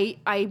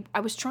I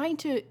was trying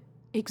to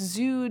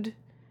exude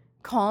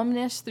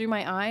calmness through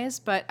my eyes,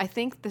 but I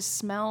think the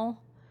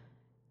smell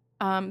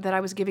that I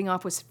was giving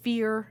off was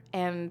fear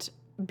and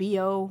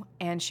BO.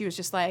 And she was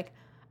just like,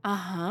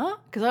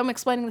 because I'm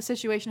explaining the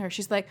situation to her.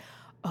 She's like,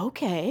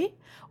 okay,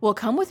 well,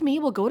 come with me.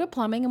 We'll go to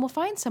plumbing and we'll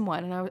find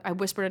someone. And I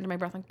whispered under my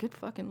breath, like, good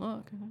fucking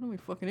luck. I don't know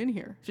fucking in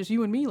here. It's just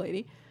you and me,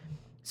 lady.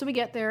 So we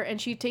get there,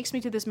 and she takes me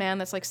to this man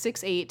that's like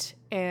 6'8",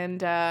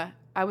 and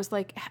I was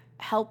like,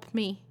 help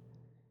me.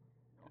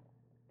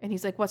 And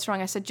he's like, what's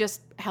wrong? I said,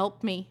 just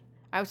help me.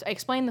 I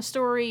explained the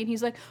story, and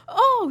he's like,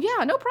 oh,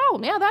 yeah, no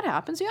problem. Yeah, that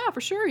happens. Yeah, for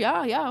sure.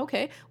 Yeah,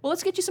 okay. Well,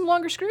 let's get you some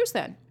longer screws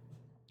then.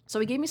 So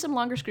he gave me some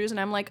longer screws, and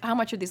I'm like, how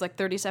much are these, like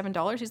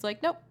 $37? He's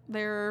like, nope,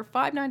 they're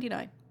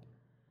 $5.99.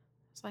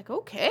 It's like,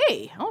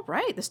 okay, all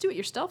right, this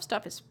do-it-yourself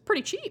stuff is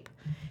pretty cheap.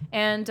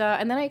 And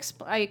then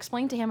I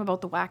explained to him about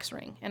the wax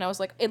ring, and I was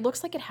like, it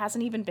looks like it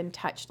hasn't even been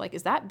touched. Like,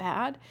 is that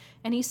bad?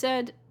 And he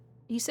said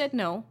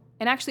no.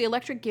 And actually,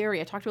 Electric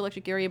Gary, I talked to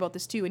Electric Gary about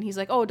this too, and he's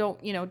like, oh,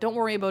 don't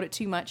worry about it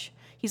too much.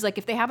 He's like,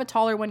 if they have a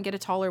taller one, get a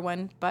taller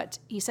one. But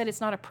he said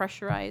it's not a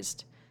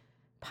pressurized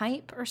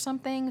pipe or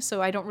something, so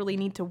I don't really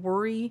need to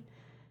worry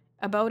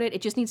about it.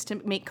 It just needs to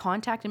make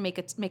contact and make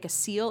a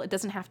seal. It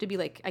doesn't have to be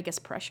like, I guess,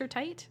 pressure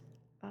tight.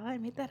 I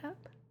made that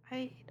up.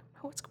 I don't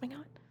know what's going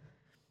on.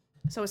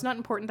 So it's not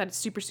important that it's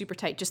super, super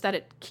tight, just that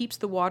it keeps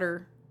the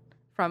water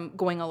from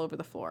going all over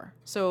the floor.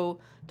 So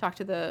talked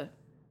to the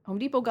Home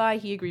Depot guy.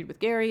 He agreed with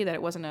Gary that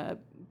it wasn't a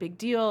big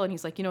deal. And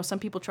he's like, some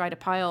people try to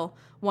pile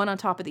one on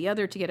top of the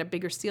other to get a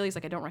bigger seal. He's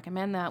like, I don't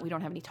recommend that. We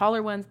don't have any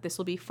taller ones. This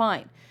will be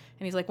fine.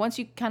 And he's like, once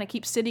you kind of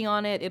keep sitting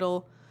on it,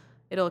 it'll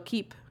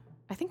keep,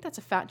 I think that's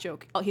a fat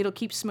joke. It'll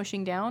keep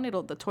smushing down.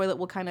 The toilet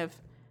will kind of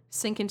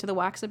sink into the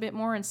wax a bit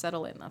more and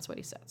settle in. That's what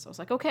he said. So I was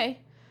like, okay,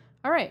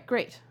 all right,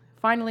 great.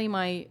 Finally,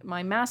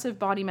 my massive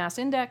body mass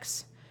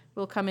index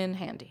will come in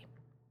handy.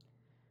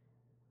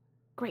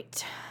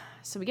 Great.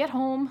 So we get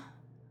home,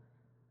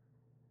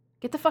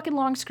 get the fucking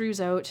long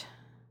screws out,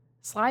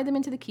 slide them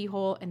into the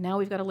keyhole, and now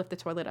we've got to lift the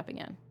toilet up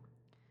again.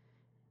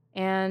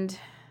 And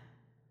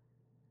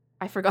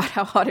I forgot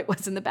how hot it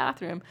was in the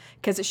bathroom,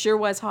 because it sure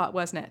was hot,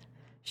 wasn't it?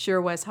 Sure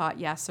was hot.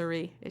 Yeah,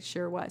 sorry. It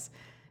sure was.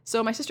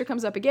 So my sister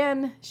comes up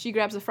again. She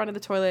grabs the front of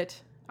the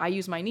toilet. I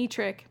use my knee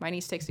trick. My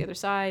niece takes the other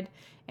side.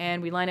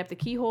 And we line up the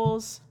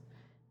keyholes.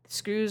 The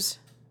screws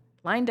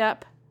lined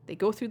up. They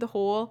go through the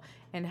hole.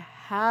 And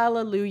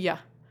hallelujah.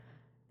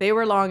 They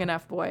were long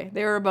enough, boy.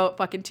 They were about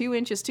fucking 2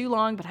 inches too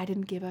long, but I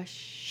didn't give a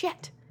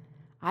shit.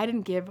 I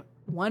didn't give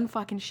one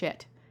fucking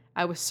shit.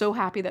 I was so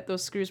happy that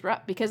those screws were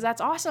up, because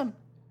that's awesome.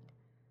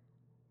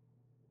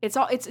 It's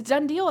a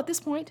done deal at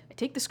this point. I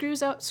take the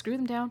screws out, screw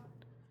them down,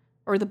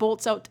 or the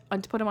bolts out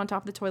to put them on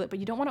top of the toilet, but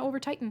you don't want to over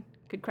tighten.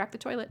 Could crack the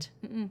toilet.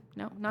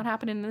 No, not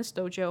happening in this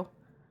dojo.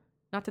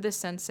 Not to this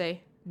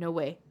sensei. No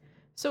way.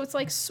 So it's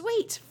like,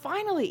 sweet,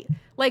 finally.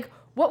 Like,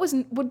 what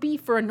would be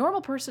for a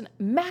normal person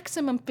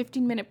maximum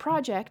 15-minute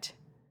project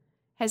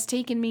has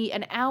taken me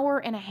an hour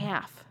and a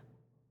half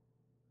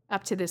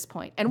up to this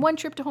point, and one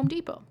trip to Home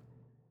Depot.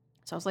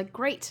 So I was like,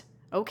 great.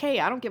 Okay,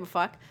 I don't give a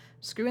fuck.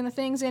 Screwing the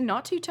things in,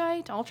 not too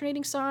tight,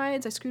 alternating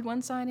sides. I screwed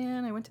one side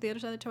in. I went to the other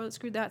side of the toilet,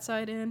 screwed that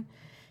side in.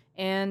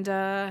 And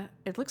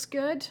it looks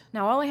good.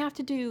 Now all I have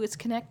to do is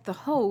connect the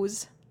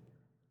hose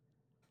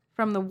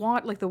from the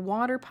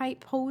water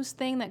pipe hose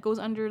thing that goes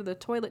under the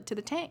toilet to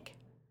the tank.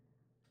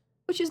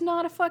 Which is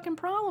not a fucking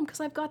problem, because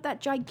I've got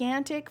that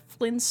gigantic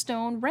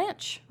Flintstone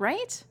wrench,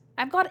 right?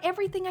 I've got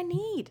everything I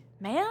need,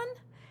 man.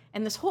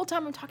 And this whole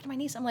time I'm talking to my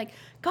niece, I'm like,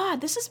 God,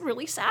 this is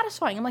really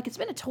satisfying. I'm like, it's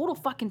been a total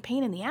fucking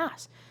pain in the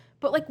ass.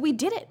 But, like, we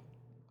did it.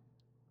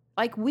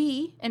 Like,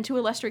 we, and to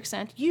a lesser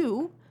extent,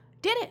 you,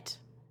 did it.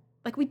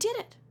 Like, we did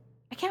it.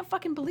 I can't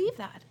fucking believe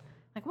that.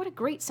 Like, what a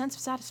great sense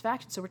of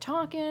satisfaction. So we're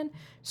talking,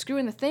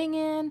 screwing the thing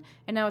in,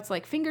 and now it's,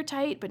 like, finger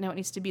tight, but now it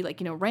needs to be,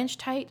 like, wrench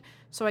tight.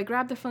 So I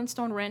grab the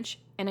Flintstone wrench,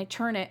 and I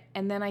turn it,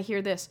 and then I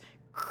hear this.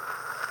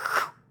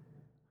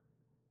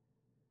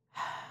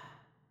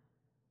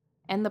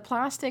 And the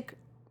plastic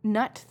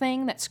nut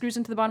thing that screws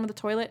into the bottom of the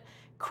toilet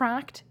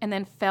cracked and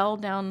then fell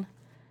down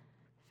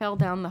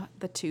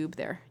the tube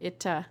there.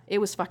 It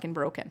was fucking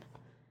broken.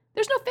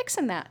 There's no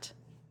fixing that.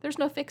 There's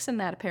no fixing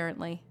that,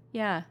 apparently.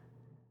 Yeah,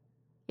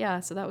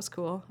 so that was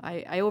cool.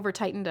 I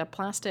over-tightened a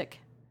plastic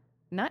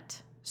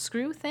nut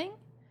screw thing,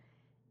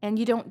 and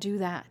you don't do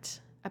that,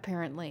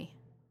 apparently.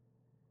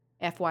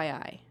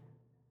 FYI.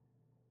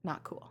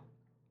 Not cool.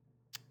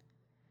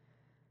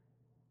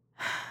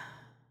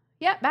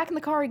 Yeah, back in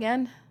the car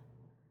again.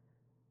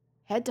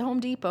 head to Home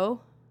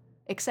Depot,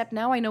 except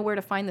now I know where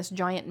to find this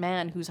giant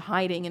man who's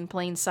hiding in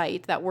plain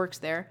sight that works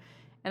there.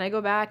 And I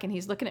go back and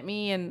he's looking at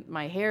me and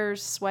my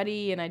hair's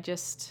sweaty and I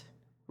just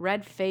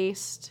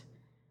red-faced,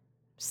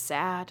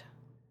 sad,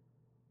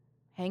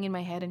 hanging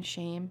my head in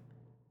shame.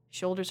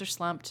 Shoulders are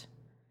slumped.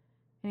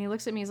 And he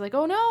looks at me, he's like,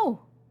 "Oh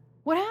no,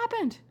 what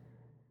happened?"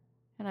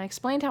 And I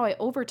explained how I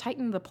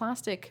over-tightened the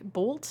plastic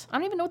bolt. I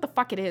don't even know what the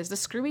fuck it is, the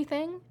screwy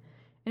thing.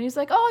 And he's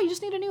like, "Oh, you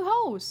just need a new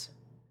hose."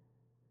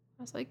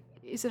 I was like,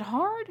 "Is it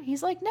hard?"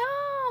 He's like, "No,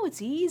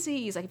 it's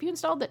easy." He's like, "If you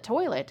installed that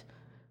toilet,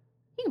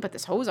 you can put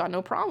this hose on,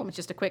 no problem. It's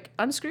just a quick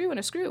unscrew and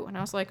a screw." And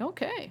I was like,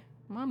 "Okay,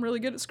 well, I'm really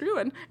good at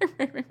screwing."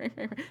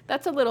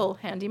 That's a little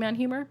handyman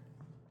humor,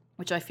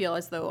 which I feel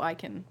as though I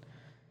can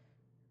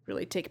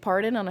really take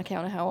part in on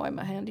account of how I'm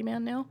a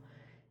handyman now.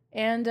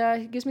 And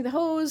he gives me the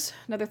hose,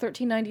 another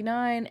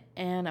 $13.99,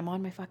 and I'm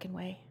on my fucking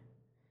way.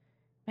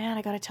 Man,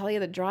 I gotta tell you,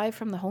 the drive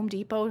from the Home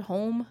Depot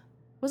home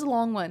was a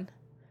long one.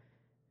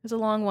 It was a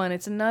long one.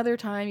 It's another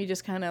time you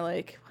just kind of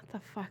like, what the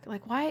fuck?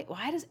 Like, why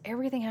does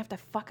everything have to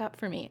fuck up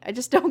for me? I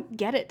just don't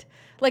get it.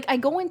 Like, I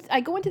go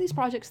into these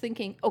projects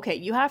thinking, okay,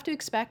 you have to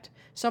expect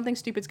something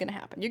stupid's gonna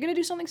happen. You're gonna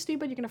do something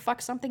stupid. You're gonna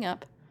fuck something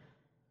up.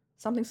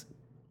 Something's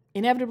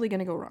inevitably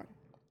gonna go wrong,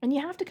 and you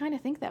have to kind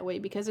of think that way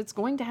because it's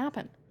going to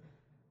happen.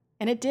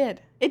 And it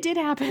did. It did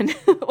happen.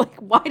 Like,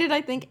 why did I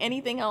think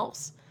anything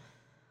else?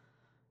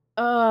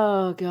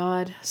 Oh,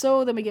 God.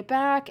 So then we get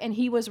back, and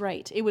he was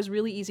right. It was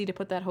really easy to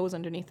put that hose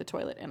underneath the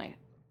toilet, and I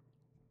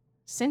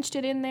cinched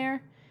it in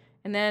there.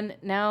 And then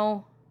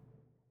now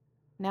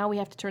we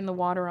have to turn the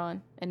water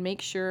on and make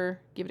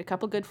sure, give it a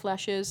couple good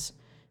flushes,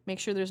 make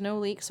sure there's no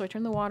leaks. So I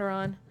turn the water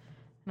on,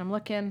 and I'm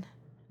looking,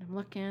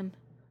 and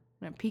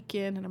I'm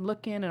peeking, and I'm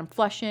looking, and I'm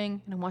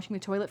flushing, and I'm watching the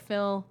toilet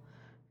fill,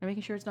 and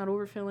making sure it's not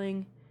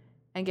overfilling.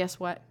 And guess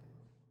what?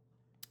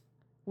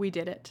 We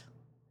did it.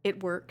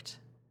 It worked.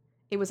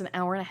 It was an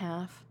hour and a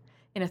half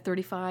in a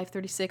 35,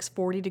 36,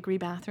 40 degree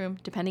bathroom,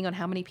 depending on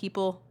how many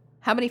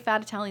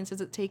fat Italians does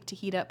it take to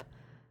heat up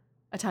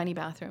a tiny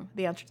bathroom?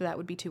 The answer to that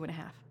would be 2.5.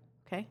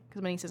 Okay?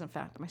 Because my niece isn't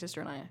fat, but my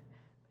sister and I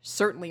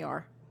certainly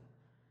are.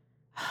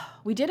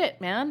 We did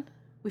it, man.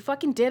 We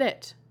fucking did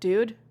it,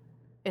 dude.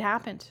 It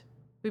happened.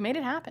 We made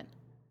it happen.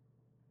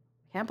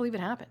 Can't believe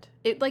it happened.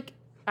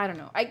 I don't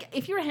know.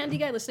 If you're a handy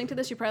guy listening to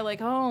this, you're probably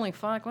like, "Holy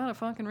fuck, what a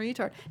fucking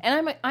retard."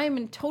 And I'm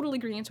in total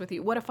agreement with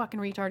you. What a fucking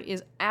retard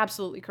is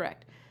absolutely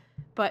correct.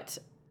 But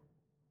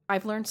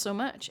I've learned so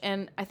much,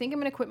 and I think I'm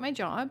going to quit my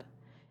job,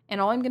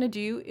 and all I'm going to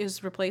do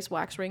is replace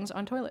wax rings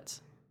on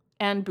toilets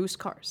and boost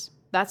cars.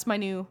 That's my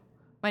new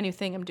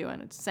thing I'm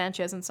doing. It's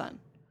Sanchez and Son.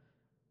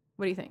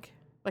 What do you think?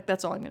 Like,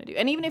 that's all I'm going to do.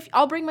 And even if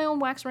I'll bring my own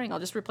wax ring, I'll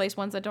just replace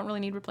ones that don't really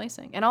need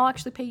replacing, and I'll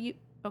actually pay you.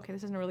 Okay,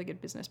 this isn't a really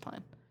good business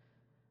plan.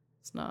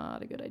 It's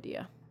not a good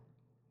idea.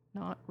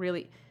 Not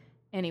really.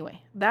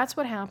 Anyway, that's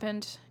what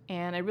happened,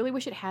 and I really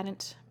wish it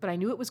hadn't, but I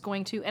knew it was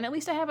going to, and at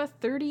least I have a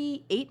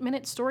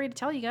 38-minute story to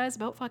tell you guys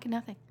about fucking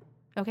nothing.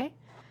 Okay?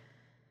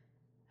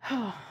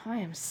 Oh, I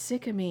am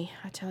sick of me.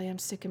 I tell you, I'm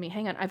sick of me.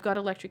 Hang on, I've got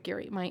Electric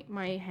Gary,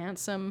 my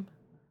handsome,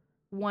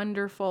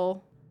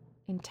 wonderful,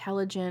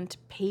 intelligent,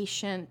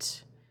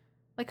 patient.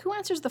 Like, who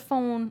answers the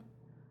phone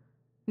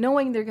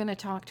knowing they're going to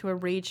talk to a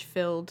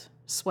rage-filled,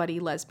 sweaty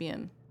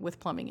lesbian with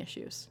plumbing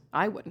issues?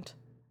 I wouldn't.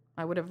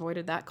 I would have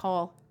avoided that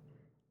call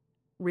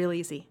real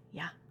easy.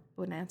 Yeah,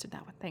 wouldn't have answered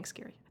that one. Thanks,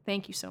 Gary.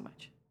 Thank you so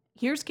much.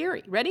 Here's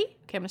Gary. Ready?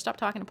 Okay, I'm going to stop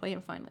talking and play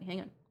him finally.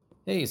 Hang on.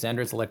 Hey,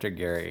 Sandra, it's Electric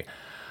Gary.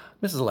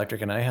 Mrs.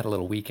 Electric and I had a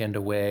little weekend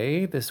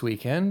away this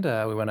weekend.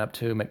 We went up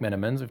to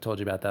McMenamins. We've told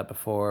you about that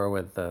before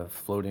with the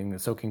floating,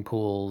 soaking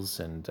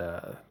pools, and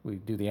we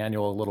do the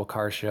annual little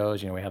car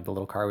shows. You know, we have the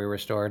little car we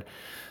restored.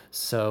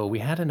 So we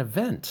had an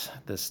event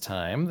this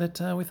time that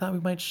we thought we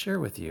might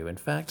share with you. In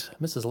fact,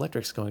 Mrs.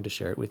 Electric's going to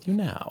share it with you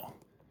now.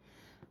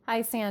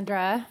 Hi,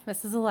 Sandra.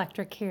 Mrs.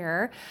 Electric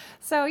here.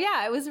 So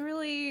yeah, it was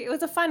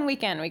a fun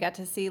weekend. We got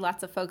to see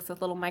lots of folks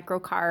with little micro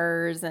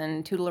cars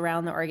and tootle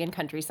around the Oregon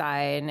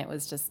countryside, and it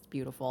was just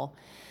beautiful.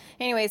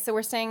 Anyway, so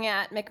we're staying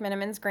at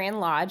McMenamins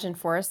Grand Lodge in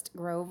Forest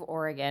Grove,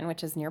 Oregon,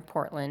 which is near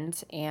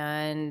Portland.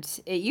 And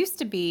it used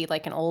to be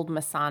like an old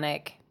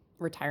Masonic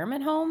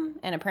retirement home,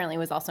 and apparently it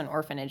was also an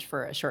orphanage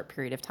for a short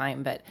period of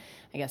time, but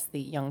I guess the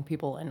young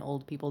people and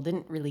old people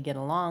didn't really get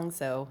along,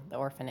 so the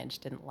orphanage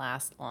didn't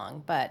last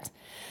long. But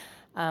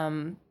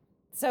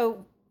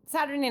so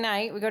Saturday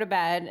night we go to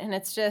bed and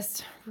it's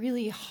just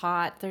really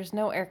hot. There's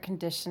no air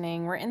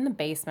conditioning. We're in the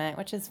basement,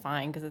 which is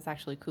fine because it's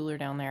actually cooler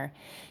down there.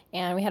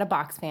 And we had a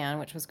box fan,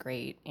 which was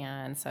great.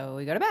 And so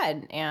we go to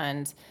bed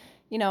and,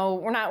 you know,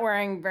 we're not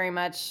wearing very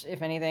much,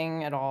 if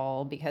anything at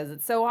all, because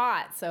it's so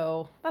hot.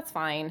 So that's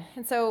fine.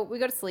 And so we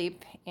go to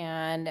sleep,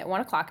 and at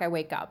 1 o'clock I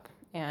wake up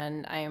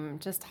and I'm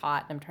just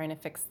hot. I'm trying to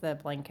fix the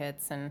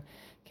blankets and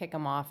kick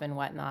them off and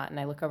whatnot. And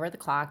I look over at the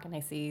clock and I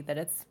see that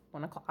it's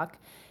 1 o'clock.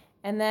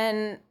 And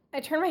then I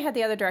turn my head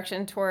the other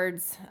direction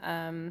towards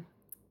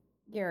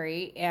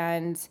Gary,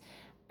 and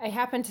I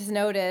happen to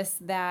notice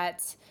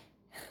that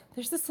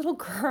there's this little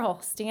girl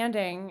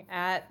standing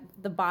at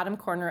the bottom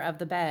corner of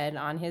the bed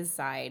on his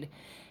side.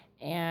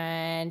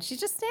 And she's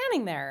just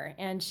standing there,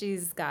 and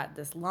she's got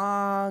this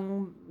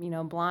long,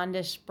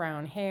 blondish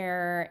brown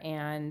hair,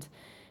 and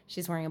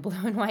she's wearing a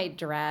blue and white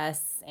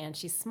dress, and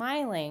she's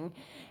smiling.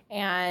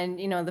 And,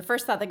 the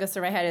first thought that goes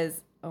through my head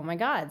is, oh my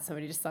God,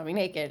 somebody just saw me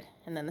naked.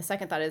 And then the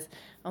second thought is,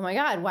 oh my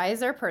God, why is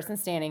there a person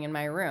standing in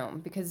my room?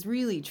 Because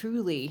really,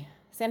 truly,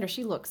 Sandra,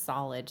 she looked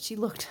solid. She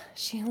looked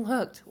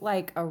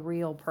like a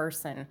real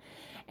person.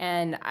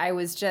 And I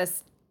was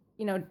just,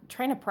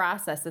 trying to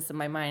process this in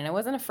my mind. I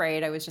wasn't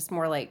afraid. I was just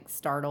more like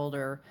startled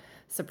or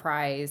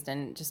surprised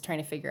and just trying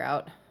to figure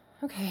out,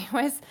 okay,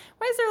 why is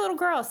there a little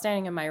girl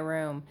standing in my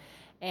room?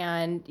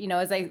 And,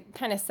 as I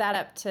kind of sat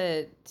up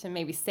to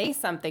maybe say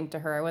something to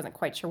her, I wasn't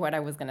quite sure what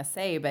I was going to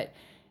say, but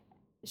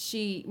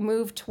she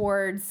moved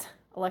towards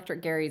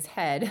Electric Gary's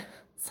head,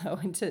 so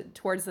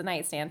towards the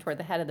nightstand, toward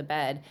the head of the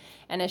bed.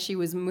 And as she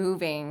was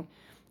moving,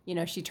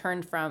 she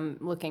turned from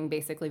looking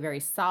basically very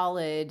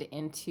solid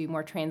into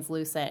more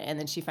translucent, and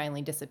then she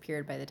finally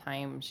disappeared by the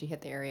time she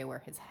hit the area where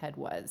his head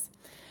was.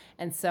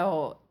 And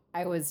so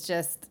I was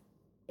just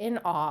in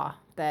awe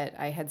that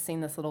I had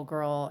seen this little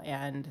girl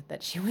and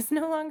that she was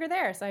no longer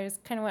there. So I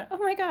just kind of went, oh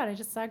my God, I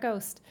just saw a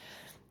ghost.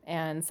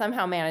 And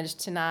somehow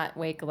managed to not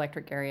wake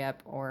Electric Gary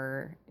up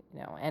or,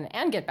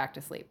 and get back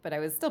to sleep. But I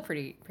was still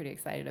pretty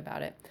excited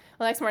about it.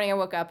 Well, next morning I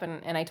woke up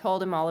and I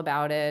told him all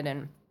about it,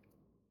 and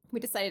we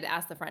decided to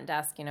ask the front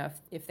desk,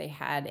 if they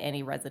had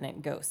any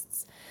resident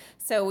ghosts.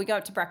 So we go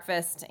up to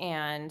breakfast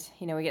and,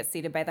 we get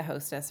seated by the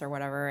hostess or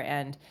whatever.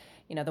 And,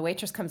 the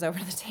waitress comes over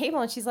to the table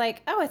and she's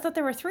like, oh, I thought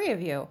there were 3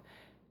 of you.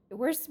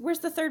 Where's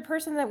the third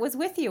person that was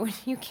with you when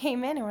you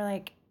came in? And we're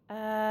like,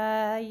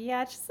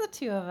 yeah, just the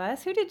 2 of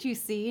us. Who did you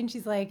see? And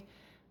she's like,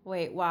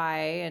 wait, why?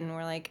 And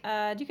we're like,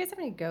 do you guys have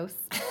any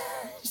ghosts?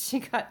 She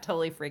got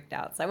totally freaked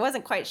out. So I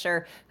wasn't quite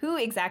sure who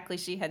exactly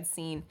she had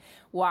seen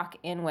walk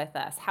in with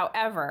us.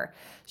 However,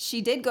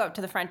 she did go up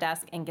to the front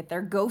desk and get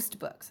their ghost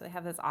book. So they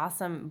have this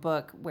awesome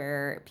book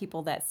where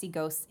people that see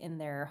ghosts in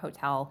their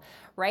hotel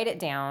write it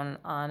down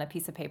on a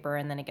piece of paper,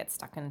 and then it gets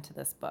stuck into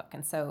this book.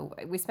 And so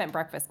we spent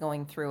breakfast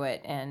going through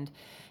it. And,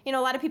 a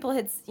lot of people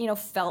had,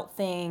 felt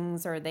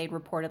things, or they'd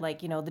reported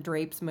like, the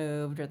drapes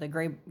moved, or the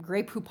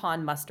gray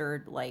poupon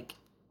mustard like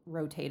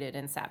rotated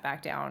and sat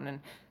back down. And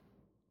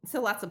so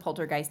lots of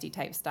poltergeisty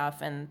type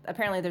stuff. And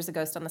apparently there's a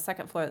ghost on the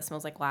second floor that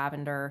smells like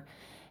lavender.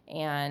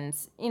 And,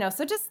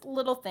 so just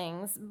little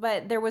things.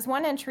 But there was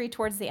one entry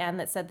towards the end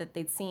that said that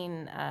they'd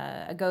seen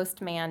a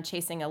ghost man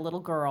chasing a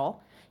little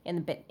girl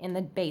in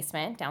the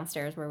basement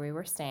downstairs where we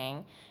were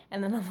staying.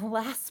 And then on the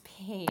last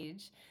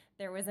page,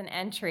 there was an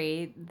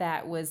entry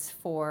that was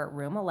for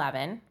room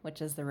 11,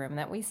 which is the room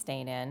that we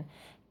stayed in.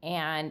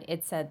 And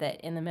it said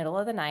that in the middle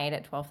of the night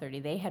at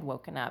 12:30, they had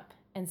woken up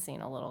and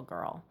seen a little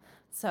girl.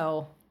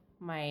 So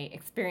my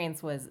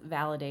experience was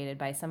validated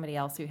by somebody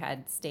else who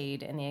had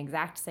stayed in the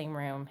exact same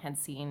room, had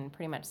seen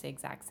pretty much the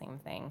exact same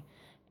thing.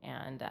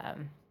 And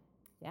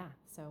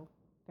so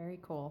very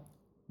cool.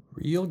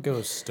 Real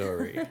ghost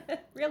story.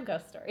 Real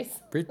ghost stories.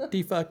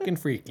 Pretty fucking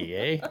freaky,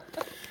 eh?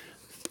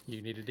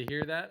 You needed to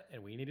hear that,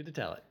 and we needed to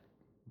tell it.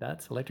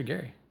 That's Electric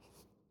Gary.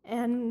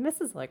 And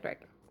Mrs.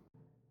 Electric.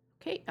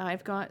 Okay,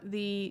 I've got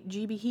the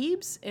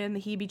GB-Heebs and the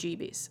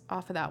heebie-jeebies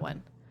off of that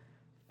one.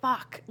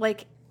 Fuck.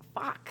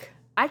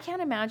 I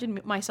can't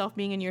imagine myself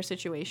being in your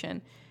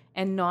situation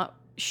and not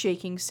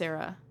shaking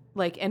Sarah.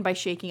 And by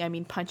shaking, I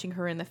mean punching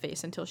her in the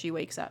face until she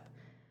wakes up.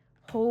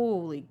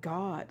 Holy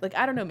God.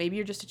 I don't know, maybe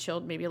you're just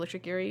maybe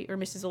Electric Gary or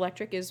Mrs.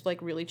 Electric is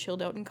really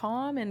chilled out and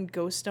calm, and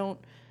ghosts don't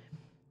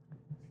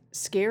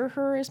scare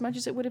her as much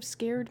as it would have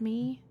scared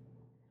me.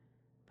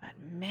 But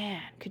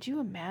man, could you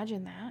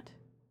imagine that?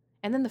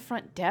 And then the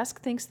front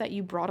desk thinks that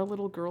you brought a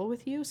little girl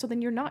with you, so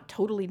then you're not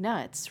totally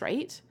nuts,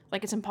 right?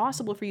 It's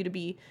impossible for you to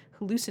be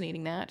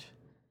hallucinating that.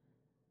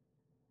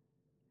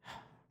 Oh,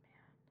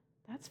 man.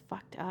 That's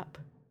fucked up.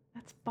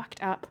 That's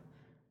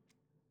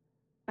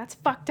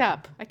fucked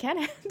up. I can't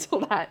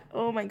handle that.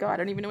 Oh my God, I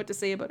don't even know what to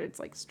say about it.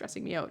 It's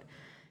stressing me out.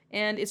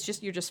 And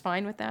you're just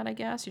fine with that, I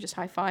guess. You just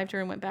high-fived her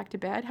and went back to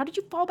bed. How did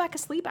you fall back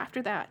asleep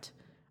after that?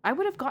 I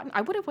would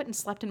have went and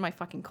slept in my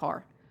fucking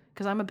car,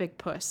 because I'm a big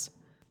puss.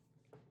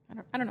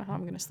 I don't know how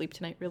I'm going to sleep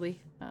tonight,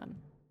 really.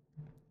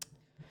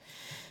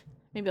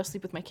 Maybe I'll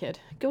sleep with my kid.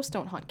 Ghosts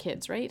don't haunt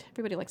kids, right?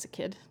 Everybody likes a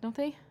kid, don't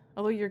they?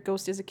 Although your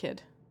ghost is a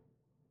kid.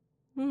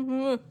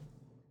 God.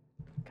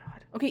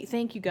 Okay,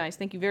 thank you guys.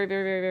 Thank you very,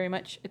 very, very, very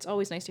much. It's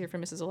always nice to hear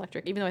from Mrs.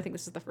 Electric, even though I think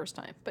this is the first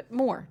time. But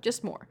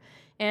just more.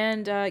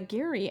 And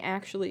Gary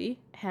actually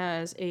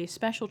has a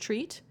special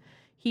treat.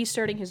 He's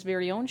starting his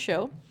very own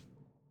show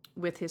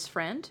with his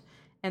friend,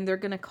 and they're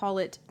going to call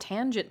it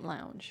Tangent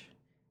Lounge.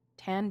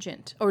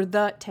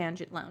 The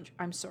Tangent Lounge.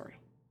 I'm sorry.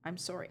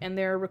 And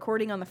they're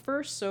recording on the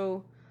 1st,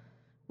 so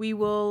we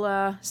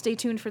will stay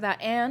tuned for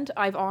that. And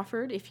I've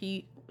offered, if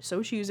he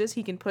so chooses,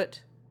 he can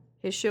put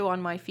his show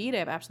on my feed. I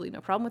have absolutely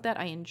no problem with that.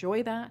 I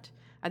enjoy that.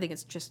 I think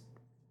it's just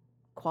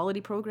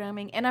quality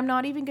programming. And I'm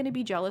not even going to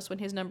be jealous when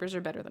his numbers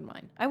are better than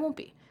mine. I won't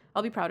be.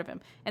 I'll be proud of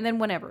him. And then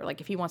whenever,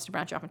 like if he wants to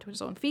branch off into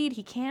his own feed,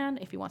 he can.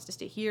 If he wants to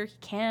stay here, he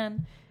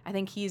can. I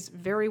think he's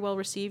very well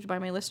received by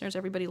my listeners.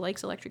 Everybody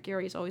likes Electric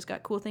Gary. He's always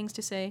got cool things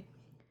to say.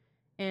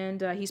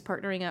 And he's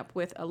partnering up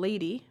with a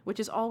lady,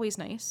 which is always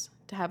nice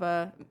to have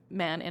a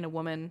man and a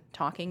woman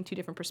talking, two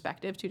different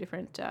perspectives, two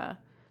different,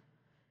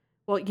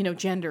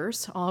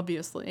 genders,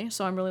 obviously.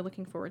 So I'm really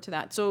looking forward to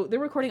that. So they're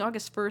recording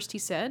August 1st, he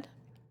said.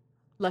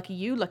 Lucky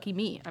you, lucky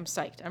me. I'm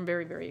psyched. I'm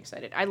very, very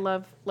excited. I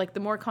love, the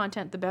more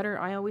content, the better,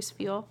 I always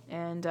feel.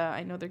 And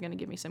I know they're going to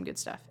give me some good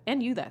stuff.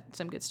 And you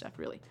some good stuff,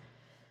 really.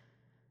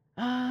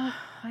 I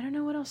don't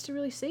know what else to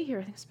really say here.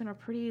 I think it's been a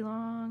pretty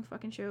long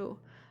fucking show.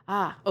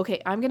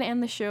 Okay. I'm going to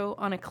end the show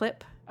on a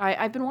clip.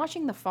 I've been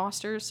watching The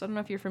Fosters. I don't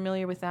know if you're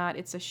familiar with that.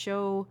 It's a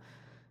show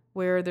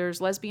where there's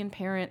lesbian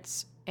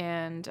parents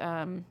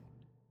and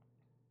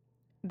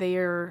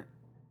they're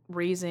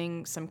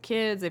raising some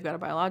kids. They've got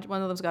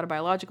one of them's got a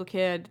biological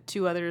kid,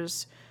 two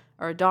others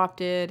are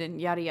adopted,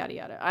 and yada yada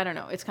yada. I don't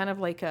know. It's kind of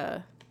like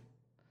I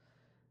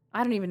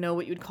don't even know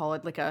what you'd call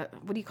it. What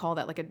do you call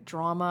that? Like a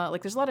drama.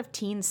 Like there's a lot of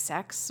teen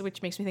sex,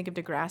 which makes me think of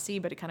Degrassi,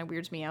 but it kind of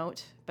weirds me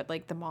out. But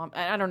like the mom,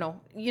 I don't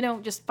know.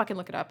 Just fucking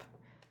look it up.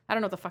 I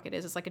don't know what the fuck it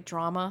is. It's like a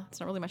drama. It's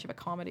not really much of a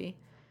comedy.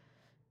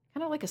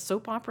 Kind of like a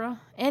soap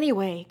opera.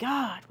 Anyway,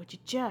 God, would you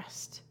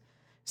just?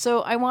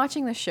 So I'm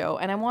watching the show,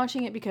 and I'm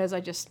watching it because I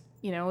just,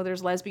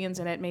 there's lesbians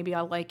in it. Maybe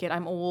I like it.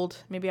 I'm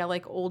old. Maybe I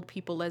like old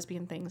people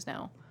lesbian things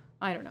now.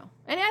 I don't know.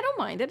 And I don't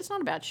mind it. It's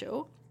not a bad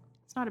show.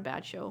 It's not a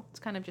bad show. It's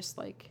kind of just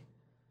like,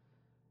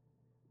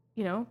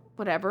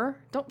 whatever.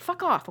 Don't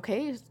fuck off,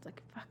 okay? It's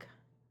like, fuck.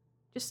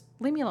 Just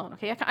leave me alone,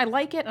 okay? I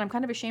like it, and I'm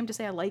kind of ashamed to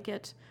say I like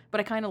it, but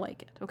I kind of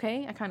like it,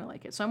 okay? I kind of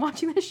like it. So I'm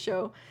watching this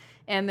show,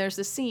 and there's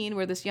this scene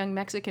where this young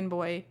Mexican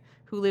boy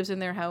who lives in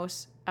their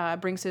house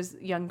brings his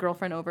young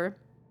girlfriend over,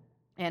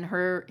 and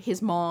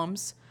his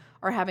moms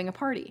are having a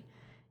party.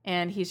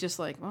 And he's just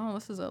like, oh,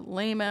 this is a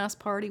lame-ass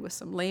party with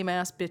some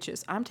lame-ass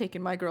bitches. I'm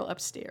taking my girl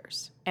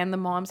upstairs. And the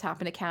moms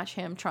happen to catch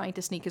him trying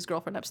to sneak his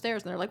girlfriend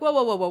upstairs, and they're like, whoa,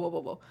 whoa, whoa, whoa, whoa, whoa,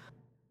 whoa.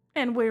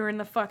 And where in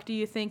the fuck do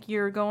you think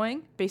you're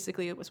going?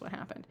 Basically, it was what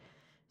happened.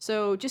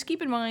 So just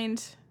keep in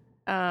mind,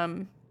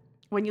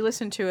 when you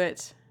listen to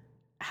it,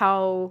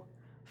 how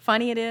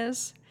funny it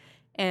is,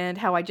 and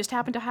how I just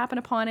happened to happen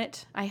upon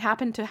it. I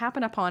happened to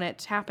happen upon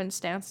it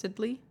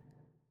happenstancedly.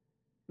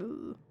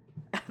 Ooh,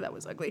 that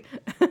was ugly.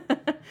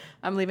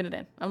 I'm leaving it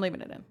in.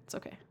 It's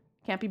okay.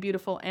 Can't be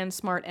beautiful and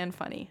smart and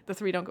funny. The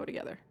three don't go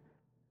together.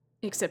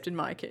 Except in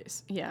my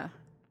case. Yeah.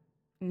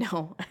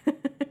 No.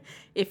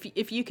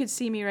 If you could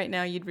see me right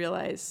now, you'd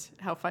realize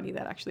how funny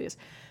that actually is.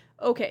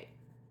 Okay.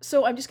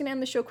 So I'm just going to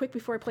end the show quick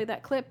before I play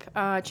that clip.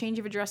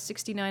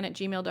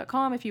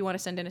 changeofaddress69@gmail.com if you want to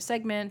send in a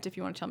segment, if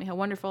you want to tell me how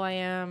wonderful I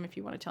am, if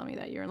you want to tell me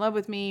that you're in love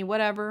with me,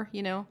 whatever,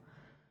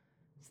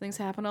 These things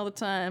happen all the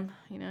time.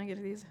 I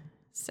get these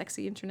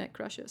sexy internet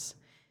crushes.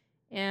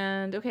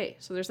 And okay,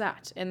 so there's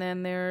that. And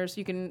then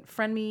you can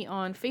friend me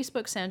on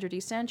Facebook, Sandra D.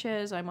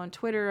 Sanchez. I'm on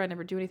Twitter. I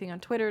never do anything on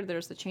Twitter.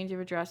 There's the Change of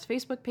Address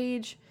Facebook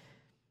page,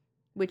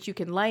 which you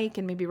can like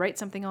and maybe write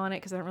something on it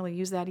because I don't really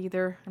use that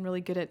either. I'm really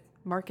good at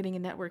marketing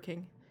and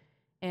networking.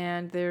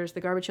 And there's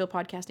the Garbage Hill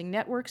Podcasting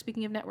Network.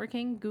 Speaking of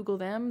networking, Google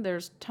them.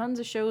 There's tons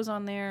of shows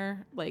on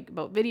there, like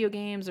about video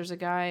games. There's a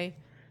guy,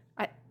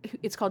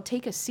 it's called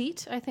Take a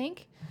Seat, I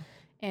think.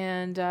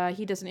 And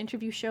he does an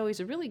interview show.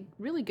 He's a really,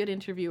 really good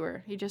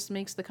interviewer. He just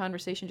makes the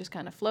conversation just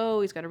kind of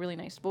flow. He's got a really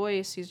nice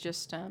voice. He's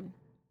just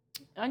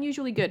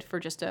unusually good for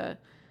just a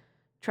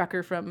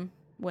trucker from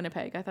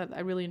Winnipeg.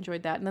 I really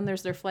enjoyed that. And then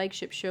there's their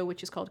flagship show,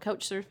 which is called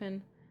Couch Surfing,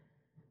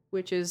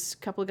 which is a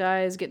couple of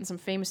guys getting some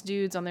famous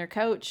dudes on their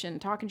couch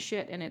and talking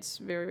shit, and it's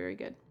very, very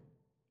good.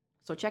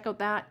 So check out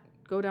that.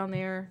 Go down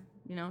there,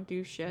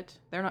 do shit.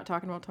 They're not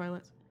talking about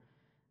toilets.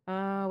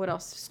 What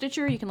else?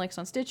 Stitcher, you can like us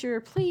on Stitcher.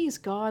 Please,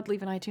 God,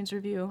 leave an iTunes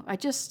review.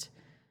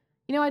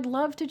 I'd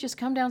love to just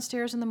come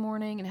downstairs in the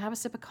morning and have a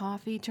sip of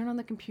coffee, turn on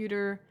the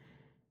computer,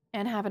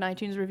 and have an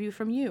iTunes review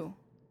from you.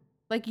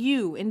 Like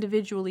you,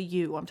 individually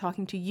you. I'm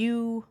talking to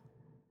you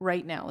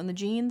right now. In the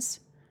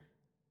jeans,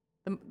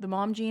 the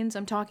mom jeans,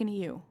 I'm talking to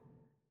you.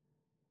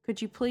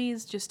 Could you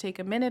please just take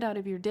a minute out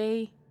of your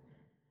day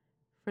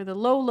for the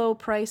low, low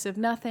price of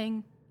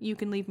nothing? You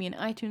can leave me an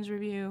iTunes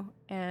review,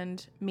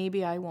 and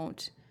maybe I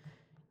won't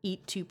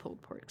eat 2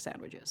 pulled pork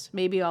sandwiches.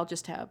 Maybe I'll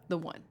just have the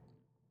one.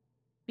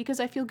 Because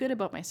I feel good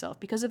about myself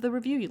because of the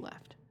review you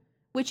left.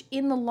 Which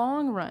in the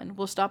long run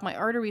will stop my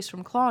arteries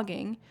from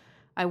clogging.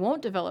 I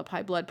won't develop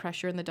high blood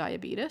pressure and the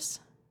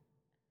diabetes.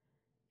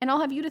 And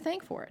I'll have you to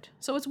thank for it.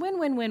 So it's win,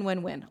 win, win,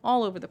 win, win.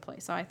 All over the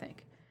place, I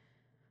think.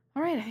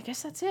 All right, I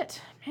guess that's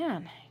it.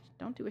 Man,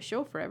 don't do a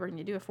show forever and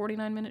you do a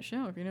 49-minute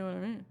show, if you know what I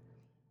mean.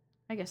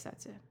 I guess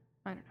that's it.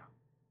 I don't know.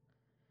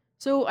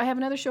 So I have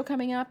another show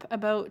coming up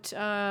about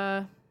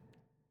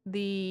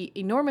the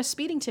enormous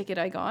speeding ticket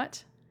I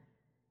got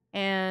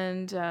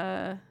and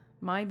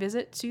my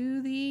visit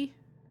to the,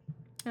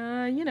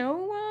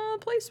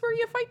 place where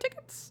you fight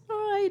tickets.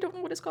 I don't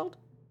know what it's called.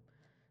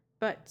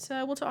 But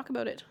we'll talk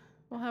about it.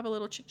 We'll have a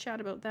little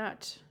chit-chat about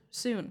that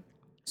soon.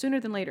 Sooner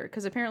than later,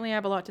 because apparently I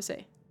have a lot to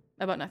say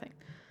about nothing.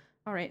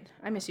 All right,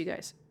 I miss you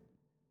guys.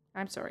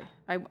 I'm sorry.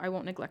 I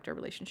won't neglect our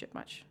relationship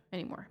much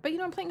anymore. But,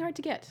 I'm playing hard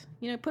to get.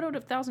 Put out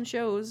 1,000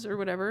 shows or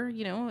whatever,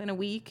 in a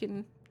week, and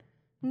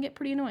it can get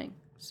pretty annoying.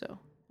 So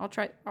I'll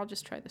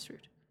just try this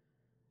route.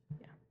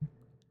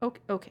 Yeah.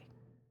 Okay.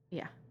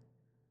 Yeah.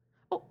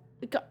 Oh,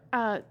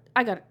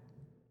 I got it.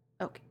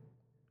 Okay.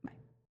 Bye.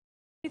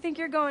 You think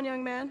you're going,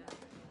 young man?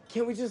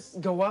 Can't we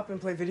just go up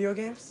and play video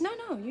games? No,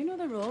 you know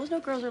the rules. No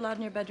girls are allowed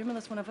in your bedroom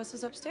unless one of us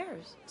is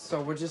upstairs.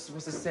 So we're just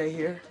supposed to stay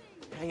here?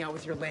 Hang out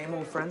with your lame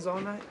old friends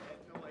all night?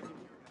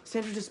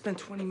 Sandra just spent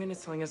 20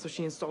 minutes telling us how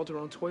she installed her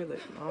own toilet.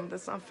 Mom,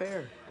 that's not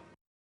fair.